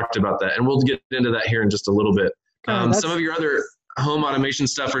and talked about that. And we'll get into that here in just a little bit. Some of your other home automation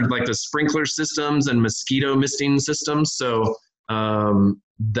stuff are like the sprinkler systems and mosquito misting systems. So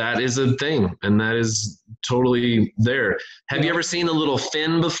that is a thing, and that is totally there. Have you ever seen the little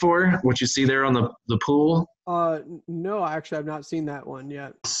fin before, what you see there on the pool? No, actually, I've not seen that one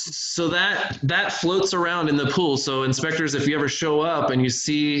yet. So that floats around in the pool. So inspectors, if you ever show up and you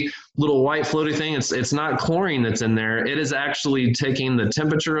see little white floaty thing, it's not chlorine that's in there. It is actually taking the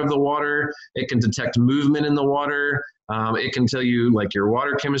temperature of the water. It can detect movement in the water. It can tell you like your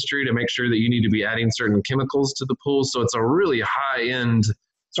water chemistry to make sure that you need to be adding certain chemicals to the pool. So it's a really high-end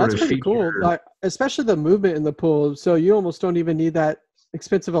sort of feature. That's pretty cool, like, especially the movement in the pool. So you almost don't even need that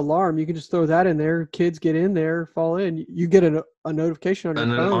expensive alarm. You can just throw that in there. Kids get in there, fall in. You get a notification on your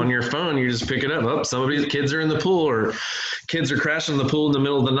phone. And then on your phone, you just pick it up. Oh, somebody's kids are in the pool, or kids are crashing in the pool in the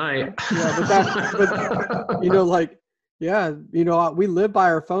middle of the night. Yeah, but we live by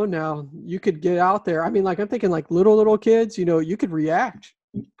our phone now. You could get out there. I mean, like, I'm thinking like little kids, you could react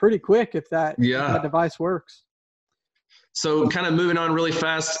pretty quick if that device works. So kind of moving on really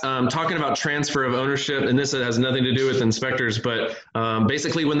fast, talking about transfer of ownership, and this has nothing to do with inspectors, but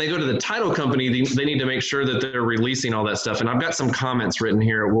basically when they go to the title company, they need to make sure that they're releasing all that stuff. And I've got some comments written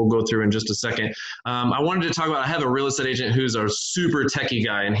here we'll go through in just a second. I wanted to talk about, I have a real estate agent who's a super techie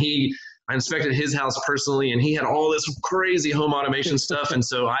guy, and I inspected his house personally, and he had all this crazy home automation stuff. And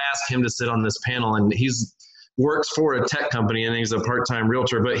so I asked him to sit on this panel, and he's works for a tech company, and he's a part-time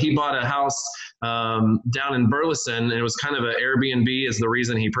realtor, but he bought a house down in Burleson, and it was kind of an Airbnb is the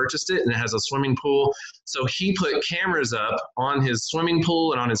reason he purchased it, and it has a swimming pool. So he put cameras up on his swimming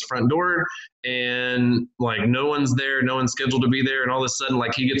pool and on his front door, and like no one's there, no one's scheduled to be there, and all of a sudden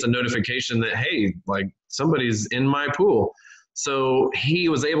like he gets a notification that, hey, like somebody's in my pool. So he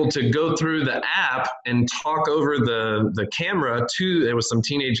was able to go through the app and talk over the camera to, there was some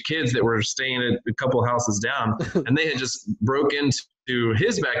teenage kids that were staying at a couple houses down, and they had just broke into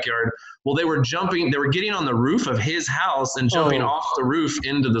his backyard. Well, they were getting on the roof of his house and jumping off the roof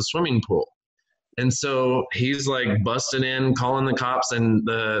into the swimming pool. And so he's like busting in, calling the cops, and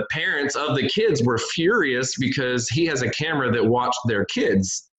the parents of the kids were furious because he has a camera that watched their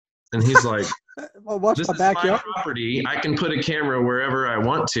kids. And he's like, I'll watch This my is my backyard. property. I can put a camera wherever I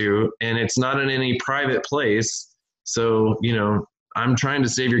want to, and it's not in any private place. So, I'm trying to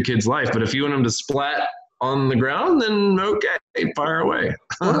save your kid's life. But if you want them to splat on the ground, then okay, fire away.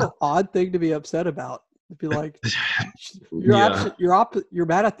 What an odd thing to be upset about. To be like, Yeah. you're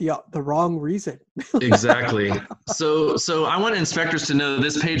mad at the wrong reason. Exactly. So I want inspectors to know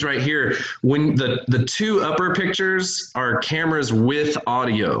this page right here, when the two upper pictures are cameras with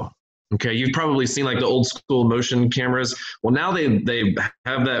audio. Okay, you've probably seen like the old school motion cameras. Well, now they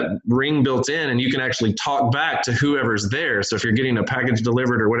have that ring built in, and you can actually talk back to whoever's there. So if you're getting a package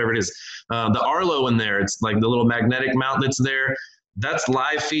delivered or whatever it is, the Arlo in there, it's like the little magnetic mount that's there. That's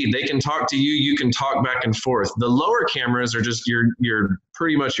live feed. They can talk to you. You can talk back and forth. The lower cameras are just your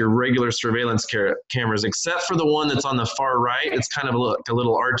pretty much your regular surveillance cameras, except for the one that's on the far right. It's kind of a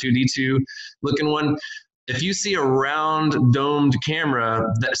little R2D2 looking one. If you see a round domed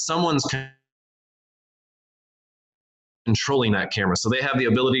camera, that someone's controlling that camera. So they have the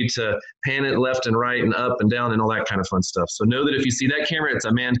ability to pan it left and right and up and down and all that kind of fun stuff. So know that if you see that camera, it's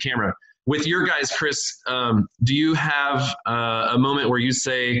a manned camera. With your guys, Chris, do you have a moment where you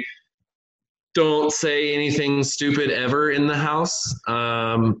say, don't say anything stupid ever in the house?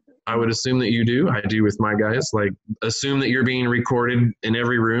 I would assume that you do. I do with my guys. Like, assume that you're being recorded in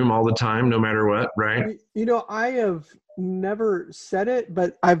every room all the time, no matter what, right? I have never said it,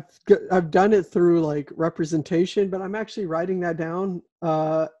 but I've done it through like representation, but I'm actually writing that down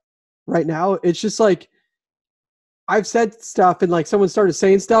right now. It's just like I've said stuff and like someone started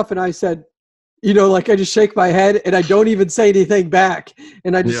saying stuff and I said, like I just shake my head and I don't even say anything back.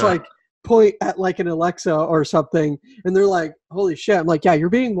 And I just like point at like an Alexa or something. And they're like, holy shit. I'm like, yeah, you're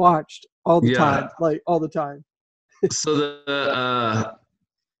being watched all the time. Like all the time. So I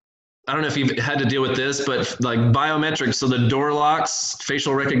don't know if you've had to deal with this, but like biometrics. So the door locks,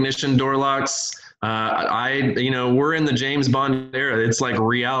 facial recognition door locks, we're in the James Bond era. It's like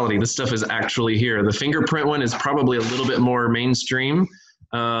reality. This stuff is actually here. The fingerprint one is probably a little bit more mainstream,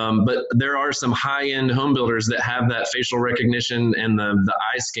 but there are some high-end home builders that have that facial recognition and the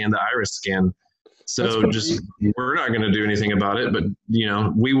eye scan, the iris scan. So we're not going to do anything about it, but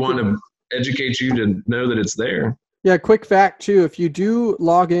we want to educate you to know that it's there. Yeah, quick fact too, if you do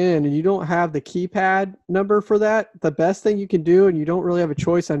log in and you don't have the keypad number for that, the best thing you can do, and you don't really have a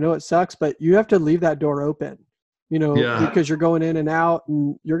choice, I know it sucks, but you have to leave that door open, because you're going in and out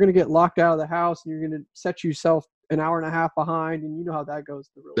and you're going to get locked out of the house and you're going to set yourself an hour and a half behind, and you know how that goes.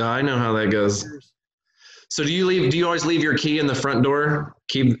 I know how that goes. So do you always leave your key in the front door?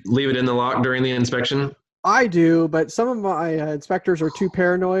 Leave it in the lock during the inspection? I do, but some of my inspectors are too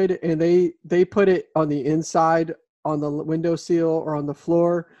paranoid and they put it on the inside on the window seal or on the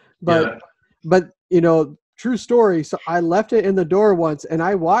floor. But true story. So I left it in the door once and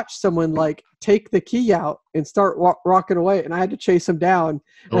I watched someone like take the key out and start walking away, and I had to chase him down.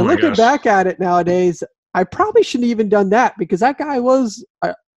 And looking back at it nowadays, I probably shouldn't have even done that because that guy was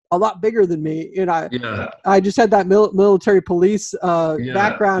a lot bigger than me. And I just had that military police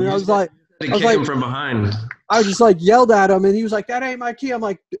background. And I was like, him from behind. I just like yelled at him and he was like, that ain't my key. I'm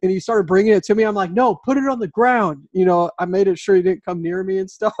like, and he started bringing it to me. I'm like, no, put it on the ground. I made it sure he didn't come near me and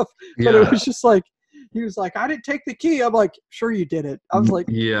stuff. But it was just like, he was like, I didn't take the key. I'm like, sure you did it. I was like,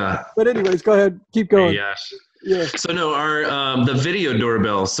 yeah. But anyways, go ahead. Keep going. Yeah. So no, our the video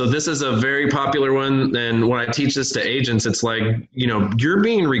doorbell. So this is a very popular one. And when I teach this to agents, it's like, you're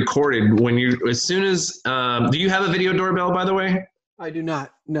being recorded as soon as, do you have a video doorbell, by the way? I do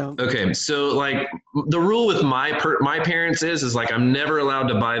not. No. Okay. So like the rule with my parents is like, I'm never allowed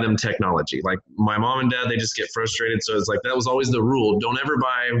to buy them technology. Like my mom and dad, they just get frustrated. So it's like, that was always the rule. Don't ever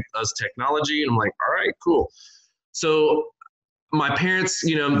buy us technology. And I'm like, all right, cool. So my parents,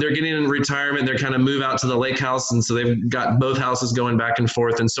 they're getting in retirement. They're kind of move out to the lake house. And so they've got both houses going back and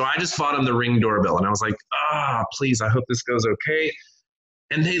forth. And so I just bought them the Ring doorbell. And I was like, please, I hope this goes okay.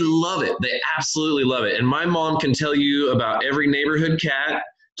 And they love it. They absolutely love it. And my mom can tell you about every neighborhood cat.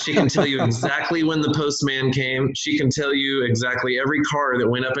 She can tell you exactly when the postman came. She can tell you exactly every car that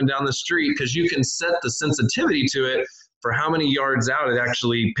went up and down the street, because you can set the sensitivity to it for how many yards out it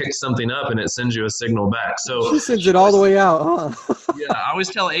actually picks something up and it sends you a signal back. So she sends it all the way out, huh? Yeah, I always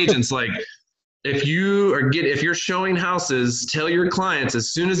tell agents, like, if you're showing houses, tell your clients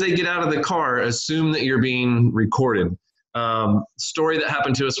as soon as they get out of the car, assume that you're being recorded. Story that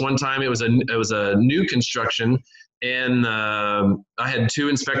happened to us one time. It was a new construction, and I had two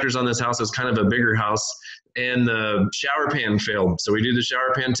inspectors on this house. It was kind of a bigger house. and the shower pan failed. So we do the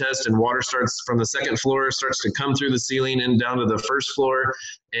shower pan test, and water starts from the second floor, starts to come through the ceiling and down to the first floor.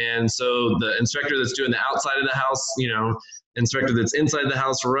 And so the inspector that's doing the outside of the house, inspector that's inside the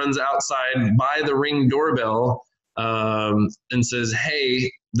house runs outside by the Ring doorbell and says,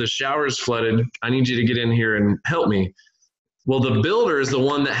 hey, the shower's flooded. I need you to get in here and help me. Well, the builder is the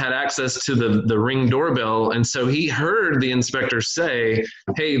one that had access to the Ring doorbell. And so he heard the inspector say,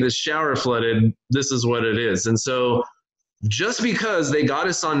 hey, this shower flooded, this is what it is. And so just because they got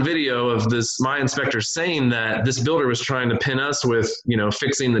us on video of my inspector saying that this builder was trying to pin us with,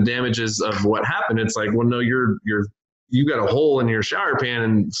 fixing the damages of what happened, it's like, well, no, you got a hole in your shower pan,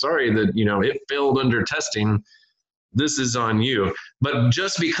 and sorry that, it failed under testing. This is on you. But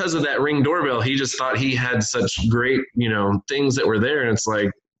just because of that Ring doorbell, he just thought he had such great, things that were there. And it's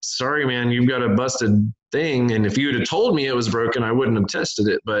like, sorry, man, you've got a busted thing. And if you had told me it was broken, I wouldn't have tested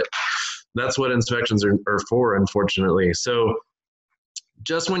it. But that's what inspections are for, unfortunately. So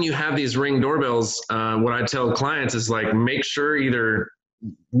just when you have these Ring doorbells, what I tell clients is like, make sure either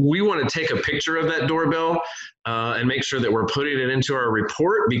we want to take a picture of that doorbell and make sure that we're putting it into our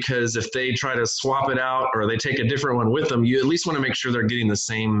report, because if they try to swap it out or they take a different one with them, you at least want to make sure they're getting the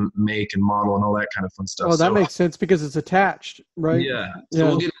same make and model and all that kind of fun stuff. Oh, that makes sense because it's attached, right? Yeah. So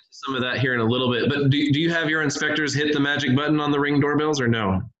we'll get into some of that here in a little bit. But do you have your inspectors hit the magic button on the Ring doorbells or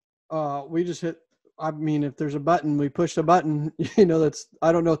no? We just hit. I mean, if there's a button, we push the button.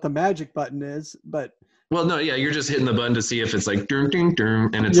 I don't know what the magic button is, but. Well, no, yeah, you're just hitting the button to see if it's like ding, ding, ding,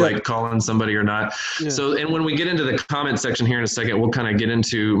 and it's like calling somebody or not. Yeah. So, and when we get into the comment section here in a second, we'll kind of get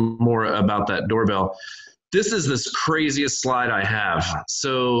into more about that doorbell. This is this craziest slide I have.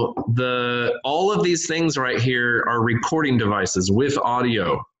 So all of these things right here are recording devices with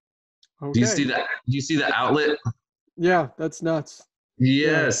audio. Okay. Do you see that? Do you see the outlet? Yeah, that's nuts.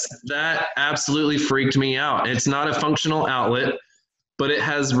 Yes, that absolutely freaked me out. It's not a functional outlet, but it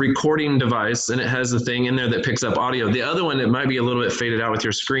has recording device and it has a thing in there that picks up audio. The other one, it might be a little bit faded out with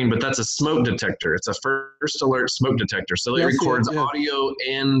your screen, but that's a smoke detector. It's a first alert smoke detector. So it records audio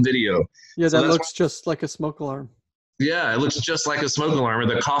and video. Yeah, that looks just like a smoke alarm. Yeah, it looks just like a smoke alarm, or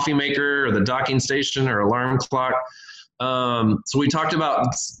the coffee maker or the docking station or alarm clock. So we talked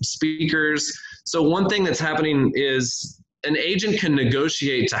about speakers. So one thing that's happening is an agent can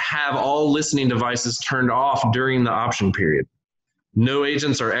negotiate to have all listening devices turned off during the option period. No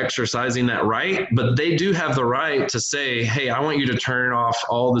agents are exercising that right, but they do have the right to say, hey, I want you to turn off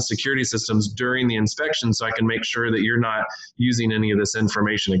all the security systems during the inspection so I can make sure that you're not using any of this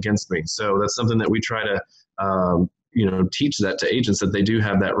information against me. So that's something that we try to teach that to agents, that they do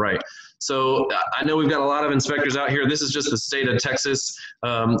have that right. So I know we've got a lot of inspectors out here. This is just the state of Texas.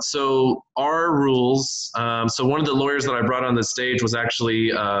 So our rules, so one of the lawyers that I brought on the stage was actually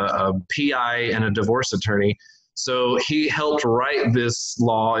a PI and a divorce attorney. So he helped write this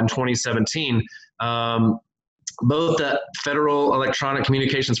law in 2017. Both the Federal Electronic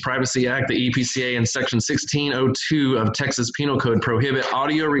Communications Privacy Act, the EPCA, and Section 1602 of Texas Penal Code prohibit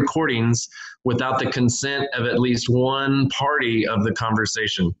audio recordings without the consent of at least one party of the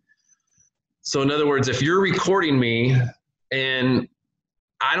conversation. So in other words, if you're recording me and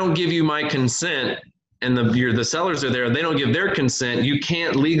I don't give you my consent, and the sellers are there, they don't give their consent, you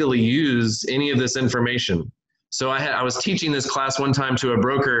can't legally use any of this information. So I was teaching this class one time to a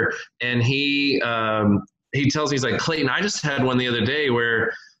broker, and he tells me, he's like, Clayton, I just had one the other day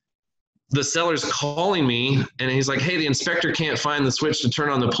where the seller's calling me and he's like, hey, the inspector can't find the switch to turn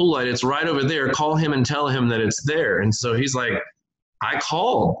on the pool light. It's right over there. Call him and tell him that it's there. And so he's like, I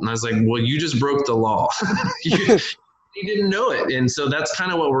called. And I was like, well, you just broke the law. He didn't know it. And so that's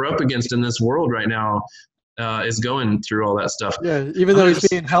kind of what we're up against in this world right now. Is going through all that stuff. Yeah, even though he's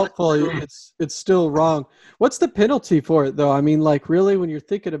being helpful, it's still wrong. What's the penalty for it, though? I mean, like, really, when you're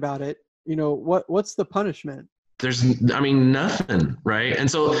thinking about it, what's the punishment? There's, nothing, right? And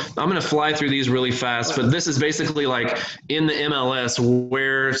so I'm going to fly through these really fast, but this is basically like in the MLS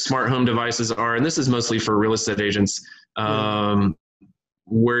where smart home devices are, and this is mostly for real estate agents,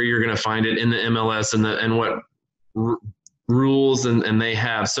 where you're going to find it in the MLS and what rules and they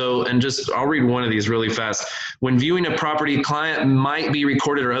have. So, and just, I'll read one of these really fast. When viewing a property, client might be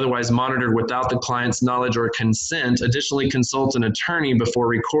recorded or otherwise monitored without the client's knowledge or consent. Additionally, consult an attorney before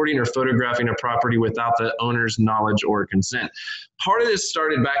recording or photographing a property without the owner's knowledge or consent. Part of this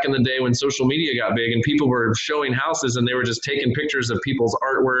started back in the day when social media got big and people were showing houses and they were just taking pictures of people's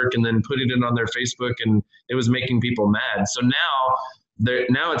artwork and then putting it on their Facebook, and it was making people mad. So now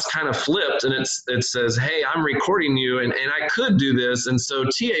it's kind of flipped, and it says, hey, I'm recording you, and I could do this. And so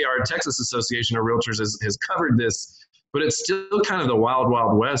TAR, Texas Association of Realtors, has covered this, but it's still kind of the wild,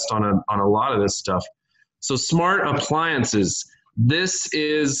 wild west on a lot of this stuff. So smart appliances. This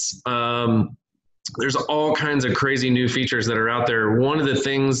is there's all kinds of crazy new features that are out there. One of the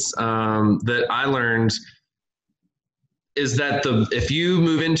things that I learned is that if you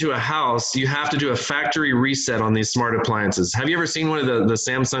move into a house, you have to do a factory reset on these smart appliances. Have you ever seen one of the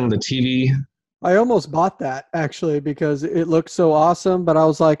Samsung, the TV? I almost bought that actually because it looked so awesome, but I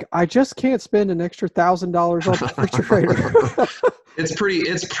was like, I just can't spend an extra $1,000 on the refrigerator. It's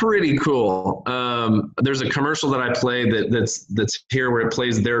pretty cool. There's a commercial that I play that's here where it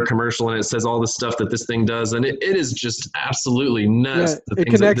plays their commercial and it says all the stuff that this thing does, and it is just absolutely nuts. Yeah, The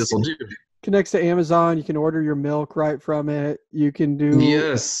things that this will do. Connects to Amazon. You can order your milk right from it. You can do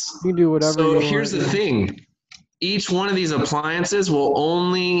Yes. You can do whatever. So you here's want. the thing. Each one of these appliances will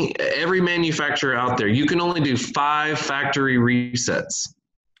every manufacturer out there, you can only do 5 factory resets.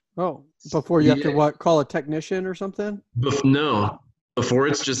 Oh, before you have to call a technician or something? No, before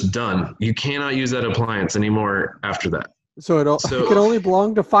it's just done. You cannot use that appliance anymore after that. So it can only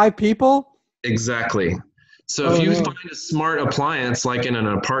belong to 5 people? Exactly. So if you find a smart appliance like in an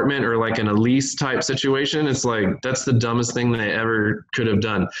apartment or like in a lease type situation, it's like that's the dumbest thing they ever could have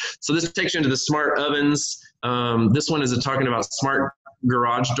done. So this takes you into the smart ovens. This one is talking about smart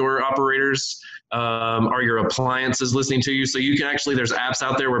garage door operators. Are your appliances listening to you? So you can actually, there's apps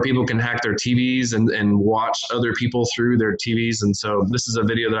out there where people can hack their TVs and watch other people through their TVs. And so this is a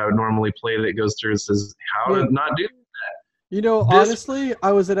video that I would normally play that goes through and says how to not do that. Honestly,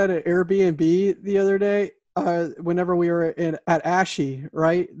 I was at an Airbnb the other day. Whenever we were at ASHI,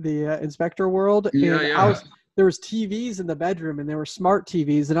 right, the inspector world, and there was TVs in the bedroom, and they were smart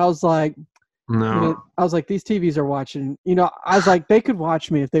TVs, and I was like, no, these TVs are watching. I was like, they could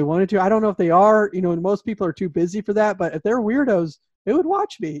watch me if they wanted to. I don't know if they are. Most people are too busy for that, but if they're weirdos, they would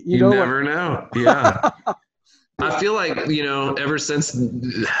watch me. You never know. Yeah. I feel like, ever since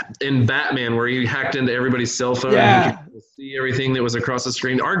in Batman where you hacked into everybody's cell phone and you could see everything that was across the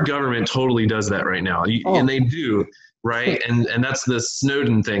screen, our government totally does that right now. And they do, right? And that's the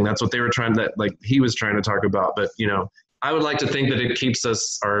Snowden thing. That's what they were he was trying to talk about. But, I would like to think that it keeps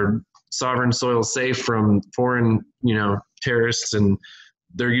our sovereign soil safe from foreign, terrorists, and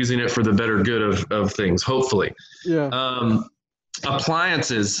they're using it for the better good of things, hopefully. Yeah.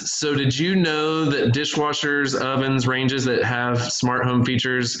 Appliances. So did you know that dishwashers, ovens, ranges that have smart home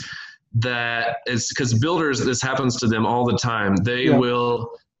features, that is because builders, this happens to them all the time. They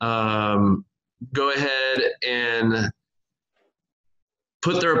will go ahead and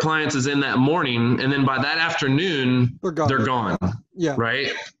put their appliances in that morning, and then by that afternoon, they're gone. Yeah.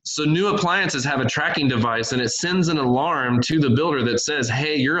 Right? So new appliances have a tracking device, and it sends an alarm to the builder that says,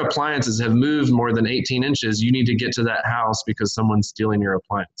 hey, your appliances have moved more than 18 inches. You need to get to that house because someone's stealing your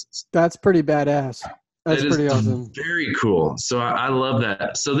appliances. That's pretty badass. That's pretty awesome. Very cool. So I love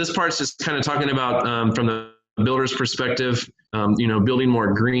that. So this part's just kind of talking about from the builder's perspective, building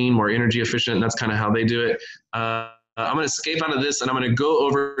more green, more energy efficient. And that's kind of how they do it. I'm going to escape out of this, and I'm going to go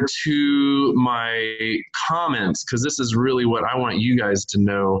over to my comments because this is really what I want you guys to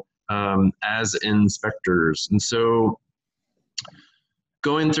know as inspectors. And so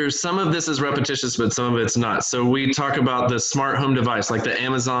going through, some of this is repetitious, but some of it's not. So we talk about the smart home device, like the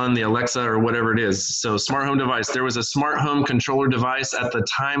Amazon, the Alexa, or whatever it is. So smart home device, there was a smart home controller device at the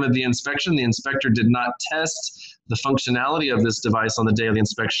time of the inspection. The inspector did not test the functionality of this device on the day of the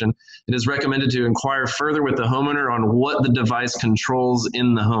inspection. It is recommended to inquire further with the homeowner on what the device controls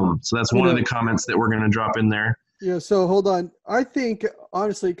in the home. So that's one of the comments that we're going to drop in there. Yeah, so hold on. I think,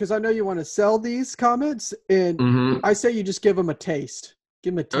 honestly, because I know you want to sell these comments, and I say you just give them a taste.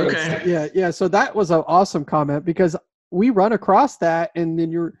 Give them a taste. Okay. Yeah. So that was an awesome comment because we run across that, and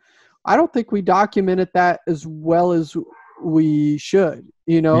then I don't think we documented that as well as we should,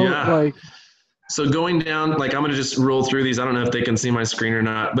 So going down, I'm going to just roll through these. I don't know if they can see my screen or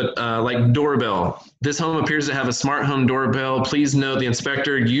not, but like doorbell. This home appears to have a smart home doorbell. Please note the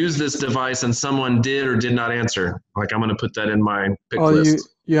inspector used this device and someone did or did not answer. I'm going to put that in my pick list.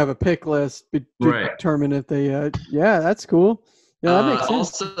 You have a pick list to determine if they, that's cool. Yeah, that makes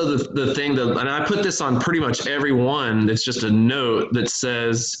sense. Also, the thing and I put this on pretty much every one. It's just a note that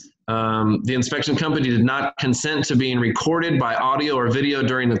says, the inspection company did not consent to being recorded by audio or video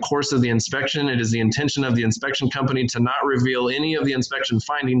during the course of the inspection. It is the intention of the inspection company to not reveal any of the inspection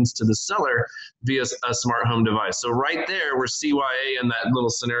findings to the seller via a smart home device. So right there, we're CYA in that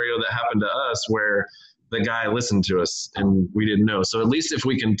little scenario that happened to us where the guy listened to us and we didn't know. So at least if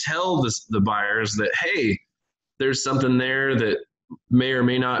we can tell the buyers that, hey, there's something there that may or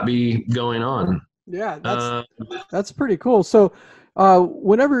may not be going on. Yeah, that's pretty cool. So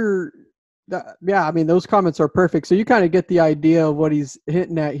whenever Yeah, I mean, those comments are perfect. So you kind of get the idea of what he's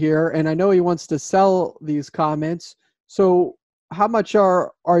hinting at here. And I know he wants to sell these comments. So how much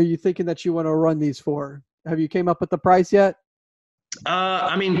are you thinking that you want to run these for? Have you came up with the price yet?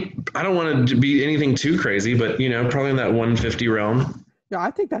 I mean, I don't want to be anything too crazy, but probably in that 150 realm. Yeah,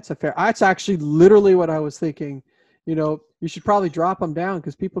 I think that's a fair. That's actually literally what I was thinking. You should probably drop them down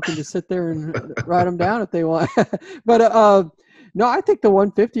because people can just sit there and write them down if they want. But no, I think the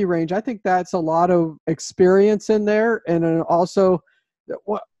 150 range. I think that's a lot of experience in there, and then also,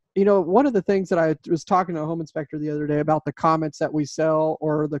 what one of the things that I was talking to a home inspector the other day about the comments that we sell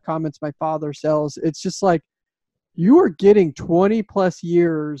or the comments my father sells. It's just like you are getting 20 plus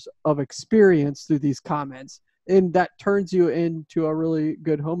years of experience through these comments, and that turns you into a really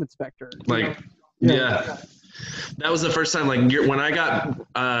good home inspector. Like, yeah. That was the first time, like, when I got,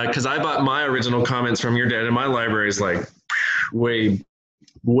 because I bought my original comments from your dad, and my library is like way,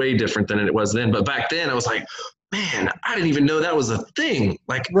 way different than it was then. But back then, I was like, man, I didn't even know that was a thing.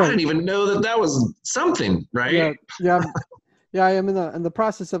 Like, right. I didn't even know that was something, right? Yeah. Yeah, I am in the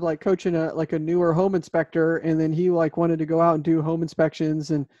process of like coaching a newer home inspector, and then he like wanted to go out and do home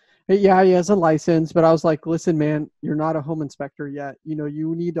inspections, and yeah, he has a license, but I was like, listen, man, you're not a home inspector yet.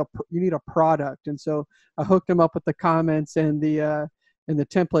 You need a product, and so I hooked him up with the comments and the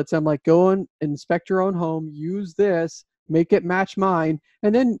templates. I'm like, go and inspect your own home, use this, make it match mine,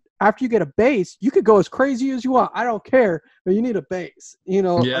 and then after you get a base, you could go as crazy as you want. I don't care, but you need a base.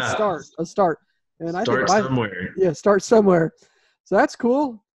 A start. And I think somewhere. Yeah, start somewhere. So that's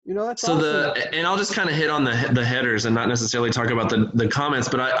cool. That's so awesome. And I'll just kind of hit on the headers and not necessarily talk about the comments,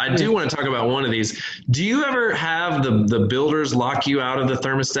 but I do want to talk about one of these. Do you ever have the builders lock you out of the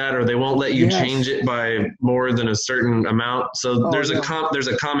thermostat, or they won't let you change it by more than a certain amount? So there's a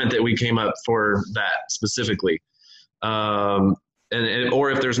comment that we came up for that specifically. And or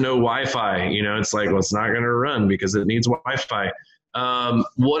if there's no Wi-Fi, it's like, well, it's not going to run because it needs Wi-Fi.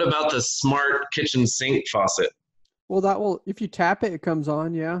 What about the smart kitchen sink faucet? Well, if you tap it, it comes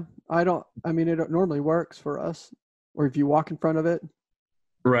on. Yeah. It normally works for us, or if you walk in front of it.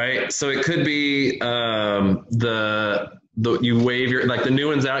 Right. So it could be, you wave the new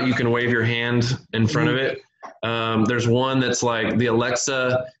one's out, you can wave your hand in front of it. There's one that's like the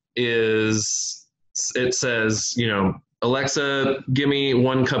Alexa it says, Alexa, give me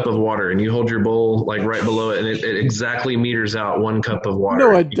 1 cup of water, and you hold your bowl like right below it, and it exactly meters out 1 cup of water.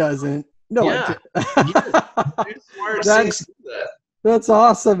 No, it doesn't. No, yeah. That's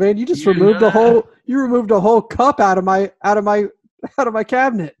awesome, man. You just removed a whole cup out of my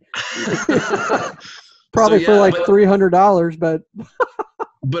cabinet. Probably for like $300, but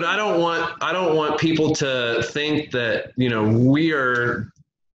but I don't want people to think that, we are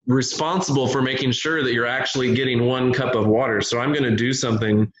responsible for making sure that you're actually getting 1 cup of water. So I'm going to do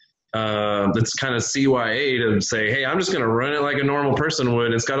something that's kind of CYA to say, hey, I'm just going to run it like a normal person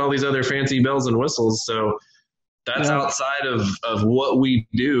would. It's got all these other fancy bells and whistles. So that's outside of what we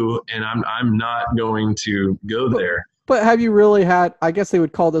do, and I'm not going to go there. But have you really had, I guess they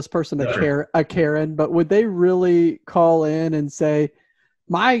would call this person a Karen, but would they really call in and say,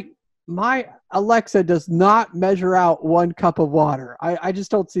 my Alexa does not measure out 1 cup of water? I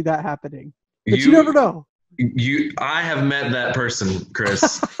just don't see that happening. But you never know. I have met that person,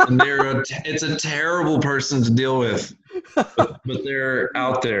 Chris, and it's a terrible person to deal with, but they're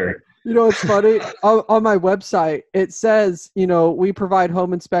out there. It's funny. On my website, it says, we provide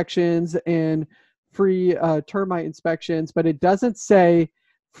home inspections and free termite inspections, but it doesn't say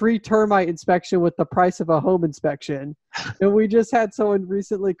free termite inspection with the price of a home inspection. And we just had someone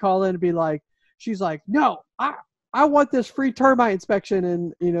recently call in and be like, she's like, no, I want this free termite inspection.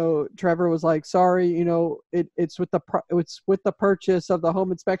 And, Trevor was like, sorry, it's with the purchase of the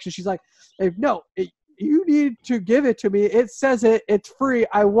home inspection. She's like, hey, no, you need to give it to me. It says it's free.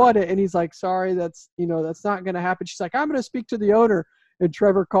 I want it. And he's like, sorry, that's not going to happen. She's like, I'm going to speak to the owner. And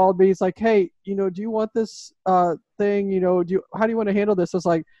Trevor called me. He's like, hey, do you want this thing? How do you want to handle this? I was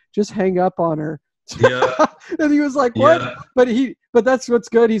like, just hang up on her. Yeah. And he was like, what? Yeah. But that's what's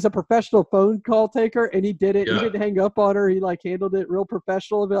good. He's a professional phone call taker, and he did it. Yeah. He didn't hang up on her. He like handled it real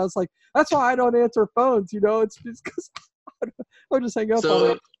professional. But I was like, that's why I don't answer phones. It's just because I'll just hang up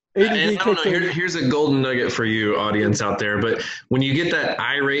on it. And I don't know, here's a golden nugget for you, audience out there. But when you get that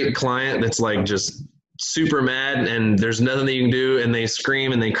irate client that's like just super mad and there's nothing that you can do, and they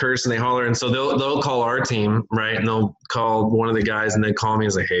scream and they curse and they holler, and so they'll call our team, right? And they'll call one of the guys, and they call me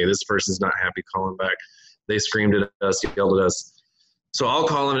and say, hey, this person's not happy calling back. They screamed at us, yelled at us. So I'll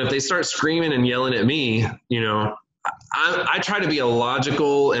call them, and if they start screaming and yelling at me, I try to be a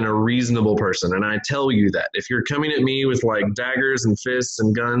logical and a reasonable person, and I tell you that if you're coming at me with like daggers and fists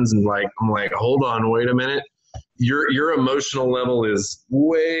and guns and like I'm like, hold on, wait a minute, your emotional level is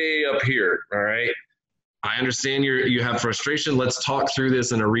way up here. All right, I understand you have frustration. Let's talk through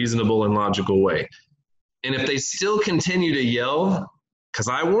this in a reasonable and logical way. And if they still continue to yell, because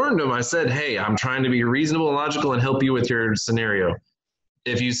I warned them, I said, hey, I'm trying to be reasonable and logical and help you with your scenario.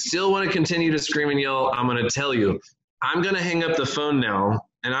 If you still want to continue to scream and yell, I'm going to tell you, I'm going to hang up the phone now,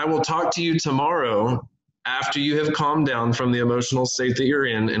 and I will talk to you tomorrow after you have calmed down from the emotional state that you're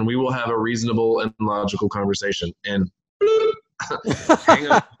in, and we will have a reasonable and logical conversation. And hang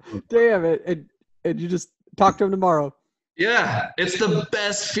up. Damn it. And you just talk to him tomorrow. Yeah, it's the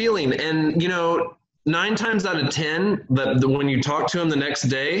best feeling. And, 9 times out of 10, when you talk to them the next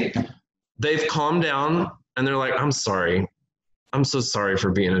day, they've calmed down, and they're like, I'm sorry. I'm so sorry for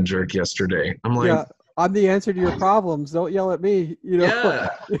being a jerk yesterday. I'm like, yeah, I'm the answer to your problems. Don't yell at me. Yeah,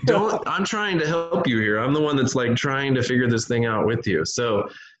 I'm trying to help you here. I'm the one that's like trying to figure this thing out with you. So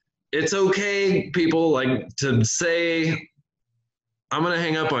it's okay, people, like to say, I'm going to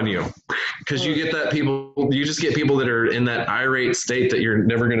hang up on you, because you just get people that are in that irate state that you're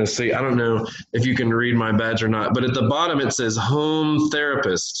never going to see. I don't know if you can read my badge or not, but at the bottom it says home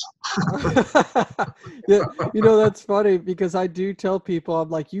therapist. Yeah, that's funny, because I do tell people, I'm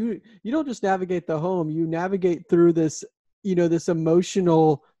like, you don't just navigate the home, you navigate through this, this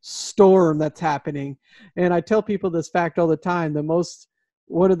emotional storm that's happening. And I tell people this fact all the time.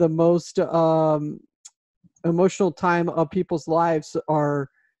 One of the most emotional time of people's lives are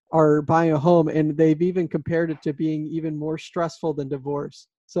buying a home, and they've even compared it to being even more stressful than divorce.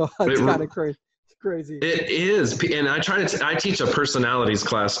 So it's kind of crazy. It is. And I teach a personalities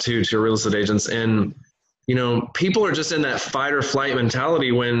class too to real estate agents, and people are just in that fight or flight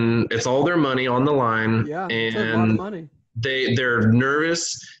mentality when it's all their money on the line. Yeah, and it's a lot of money. They're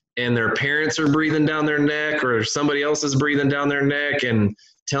nervous, and their parents are breathing down their neck, or somebody else is breathing down their neck and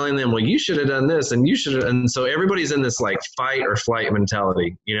telling them, well, you should have done this and you should have. And so everybody's in this like fight or flight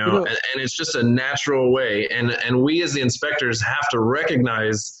mentality, and it's just a natural way. And we as the inspectors have to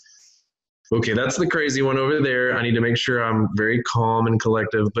recognize, okay, that's the crazy one over there. I need to make sure I'm very calm and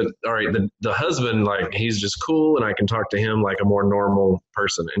collective. But all right, the husband, like, he's just cool, and I can talk to him like a more normal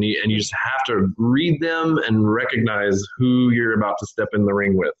person. And you just have to read them and recognize who you're about to step in the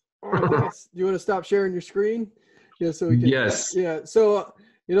ring with. All right, nice. Do you want to stop sharing your screen? Yeah, so we can. Yes. Yeah. So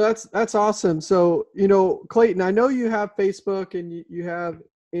that's awesome. So Clayton, I know you have Facebook and you have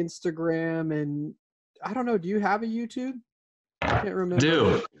Instagram, and I don't know, do you have a YouTube? I can't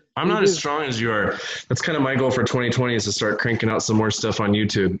remember. I'm not as strong as you are. That's kind of my goal for 2020, is to start cranking out some more stuff on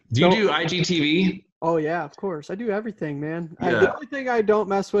YouTube. Do you do IGTV? Oh yeah, of course. I do everything, man. Yeah. The only thing I don't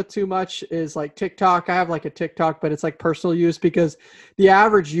mess with too much is like TikTok. I have like a TikTok, but it's like personal use, because the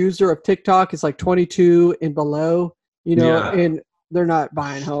average user of TikTok is like 22 and below, and they're not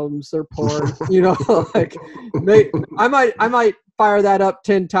buying homes. They're poor, like I might fire that up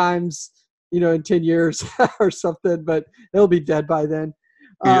 10 times, in 10 years or something, but it'll be dead by then.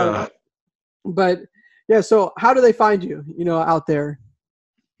 But yeah, so how do they find you, out there?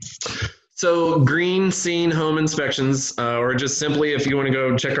 So Green Scene Home Inspections, or just simply, if you want to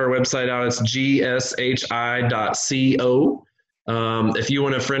go check our website out, it's gshi.co. If you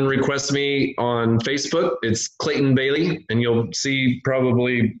want to friend request me on Facebook, it's Clayton Bailey, and you'll see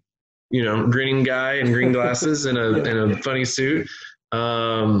probably, green guy in green glasses and a funny suit.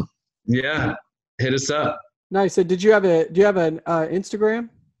 Yeah, hit us up. Nice. So do you have an Instagram?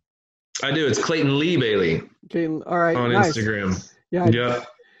 I do. It's Clayton Lee Bailey. Okay. All right. On nice. Instagram. Yeah.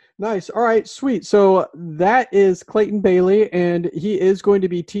 Nice. All right. Sweet. So that is Clayton Bailey, and he is going to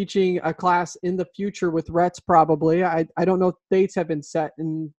be teaching a class in the future with RETS probably. I don't know if dates have been set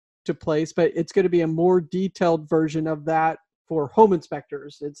into place, but it's going to be a more detailed version of that for home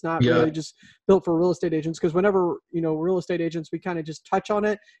inspectors. It's not really just built for real estate agents, because whenever, real estate agents, we kind of just touch on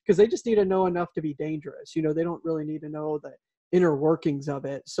it because they just need to know enough to be dangerous. They don't really need to know the inner workings of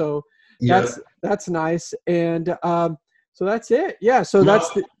it. So that's nice. And so that's it. Yeah. So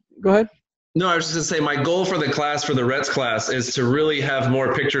go ahead. No, I was just going to say, my goal for the class, for the RETS class, is to really have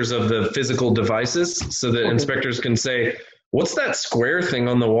more pictures of the physical devices so that inspectors can say, what's that square thing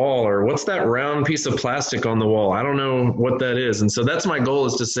on the wall, or what's that round piece of plastic on the wall? I don't know what that is. And so that's my goal,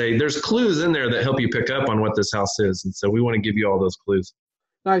 is to say there's clues in there that help you pick up on what this house is. And so we want to give you all those clues.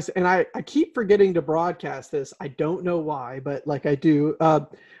 Nice. And I keep forgetting to broadcast this. I don't know why, but like I do. The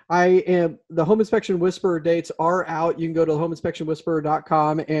Home Inspection Whisperer dates are out. You can go to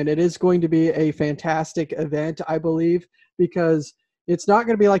homeinspectionwhisperer.com, and it is going to be a fantastic event, I believe, because it's not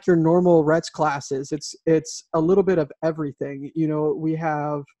going to be like your normal RETS classes. It's a little bit of everything. You know, we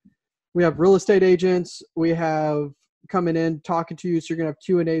have real estate agents. We have coming in talking to you. So you're going to have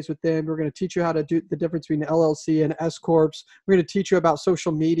Q&As with them. We're going to teach you how to do the difference between LLC and S corps. We're going to teach you about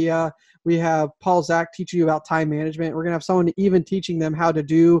social media. We have Paul Zach teaching you about time management. We're going to have someone even teaching them how to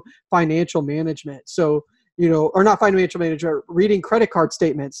do financial management. So, you know, or not financial management, reading credit card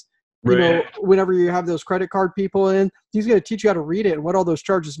statements. You know, whenever you have those credit card people in, he's going to teach you how to read it and what all those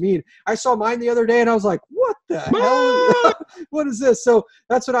charges mean. I saw mine the other day and I was like, what the hell? What is this? So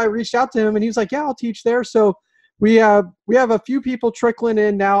that's what I reached out to him and he was like, yeah, I'll teach there. So we have a few people trickling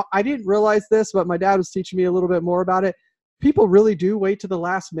in now. I didn't realize this, but my dad was teaching me a little bit more about it. People really do wait to the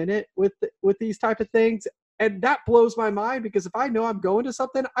last minute with these type of things. And that blows my mind because if I know I'm going to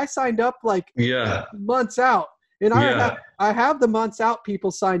something, I signed up like months out. And I have the months out people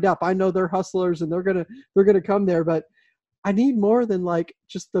signed up. I know they're hustlers and they're gonna come there, but I need more than like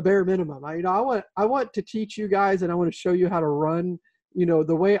just the bare minimum. I want to teach you guys and I want to show you how to run, you know,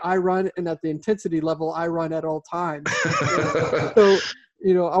 the way I run and at the intensity level I run at all times. So,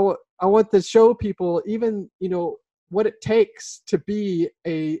 you know, I want to show people even, you know, what it takes to be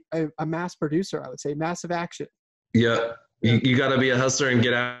a mass producer. I would say massive action. Yeah. You got to be a hustler and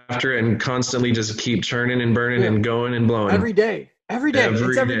get after it and constantly just keep churning and burning and going and blowing. Every day.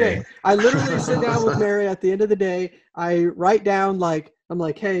 It's every day. I literally sit down with Mary at the end of the day. I write down I'm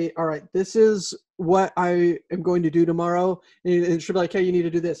like, hey, all right, this is what I am going to do tomorrow. And she'll be like, hey, you need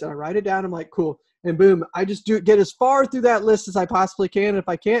to do this. And I write it down. I'm like, cool. And boom, I just get as far through that list as I possibly can. And if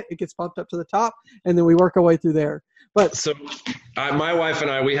I can't, it gets bumped up to the top. And then we work our way through there. But so my wife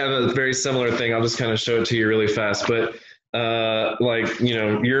and I, we have a very similar thing. I'll just kind of show it to you really fast. But like, you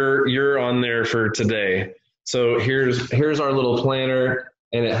know, you're on there for today. So here's our little planner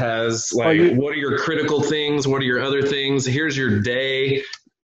and it has like, what are your critical things? What are your other things? Here's your day.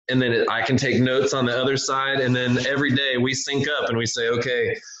 And then I can take notes on the other side. And then every day we sync up and we say,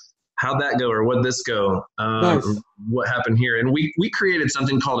 okay, how'd that go? Or what'd this go? Nice. What happened here? And we created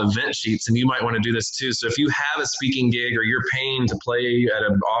something called event sheets, and you might want to do this too. So if you have a speaking gig or you're paying to play at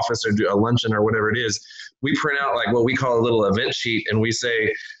an office or do a luncheon or whatever it is, we print out like what we call a little event sheet and we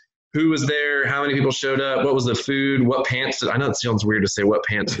say, who was there? How many people showed up? What was the food? What pants I know it sounds weird to say what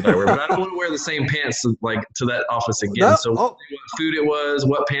pants did I wear, but I don't want to wear the same pants like to that office again. So what food it was,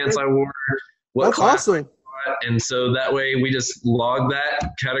 what pants I wore, what class I taught. And so that way we just log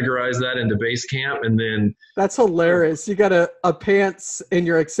that, categorize that into Basecamp, and then that's hilarious. You got a pants in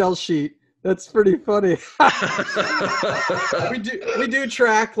your Excel sheet. That's pretty funny. we do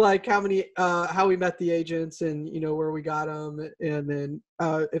track like how we met the agents and, you know, where we got them. And then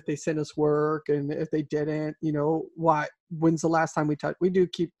if they sent us work and if they didn't, you know, when's the last time we do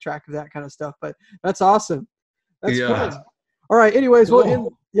keep track of that kind of stuff, but that's awesome. That's fun. All right. Anyways, we'll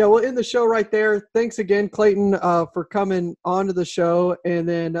end the show right there. Thanks again, Clayton, for coming onto the show. And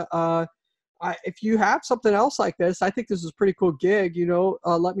then, if you have something else like this, I think this is a pretty cool gig, you know,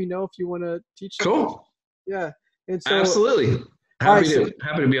 let me know if you want to teach something. Cool. Yeah. And so, absolutely. Happy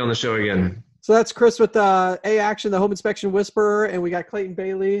to be on the show again. So that's Chris with A Action, the Home Inspection Whisperer. And we got Clayton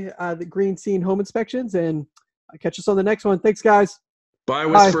Bailey, the Green Scene Home Inspections. And catch us on the next one. Thanks, guys. Bye,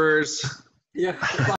 Whisperers. Yeah. Bye.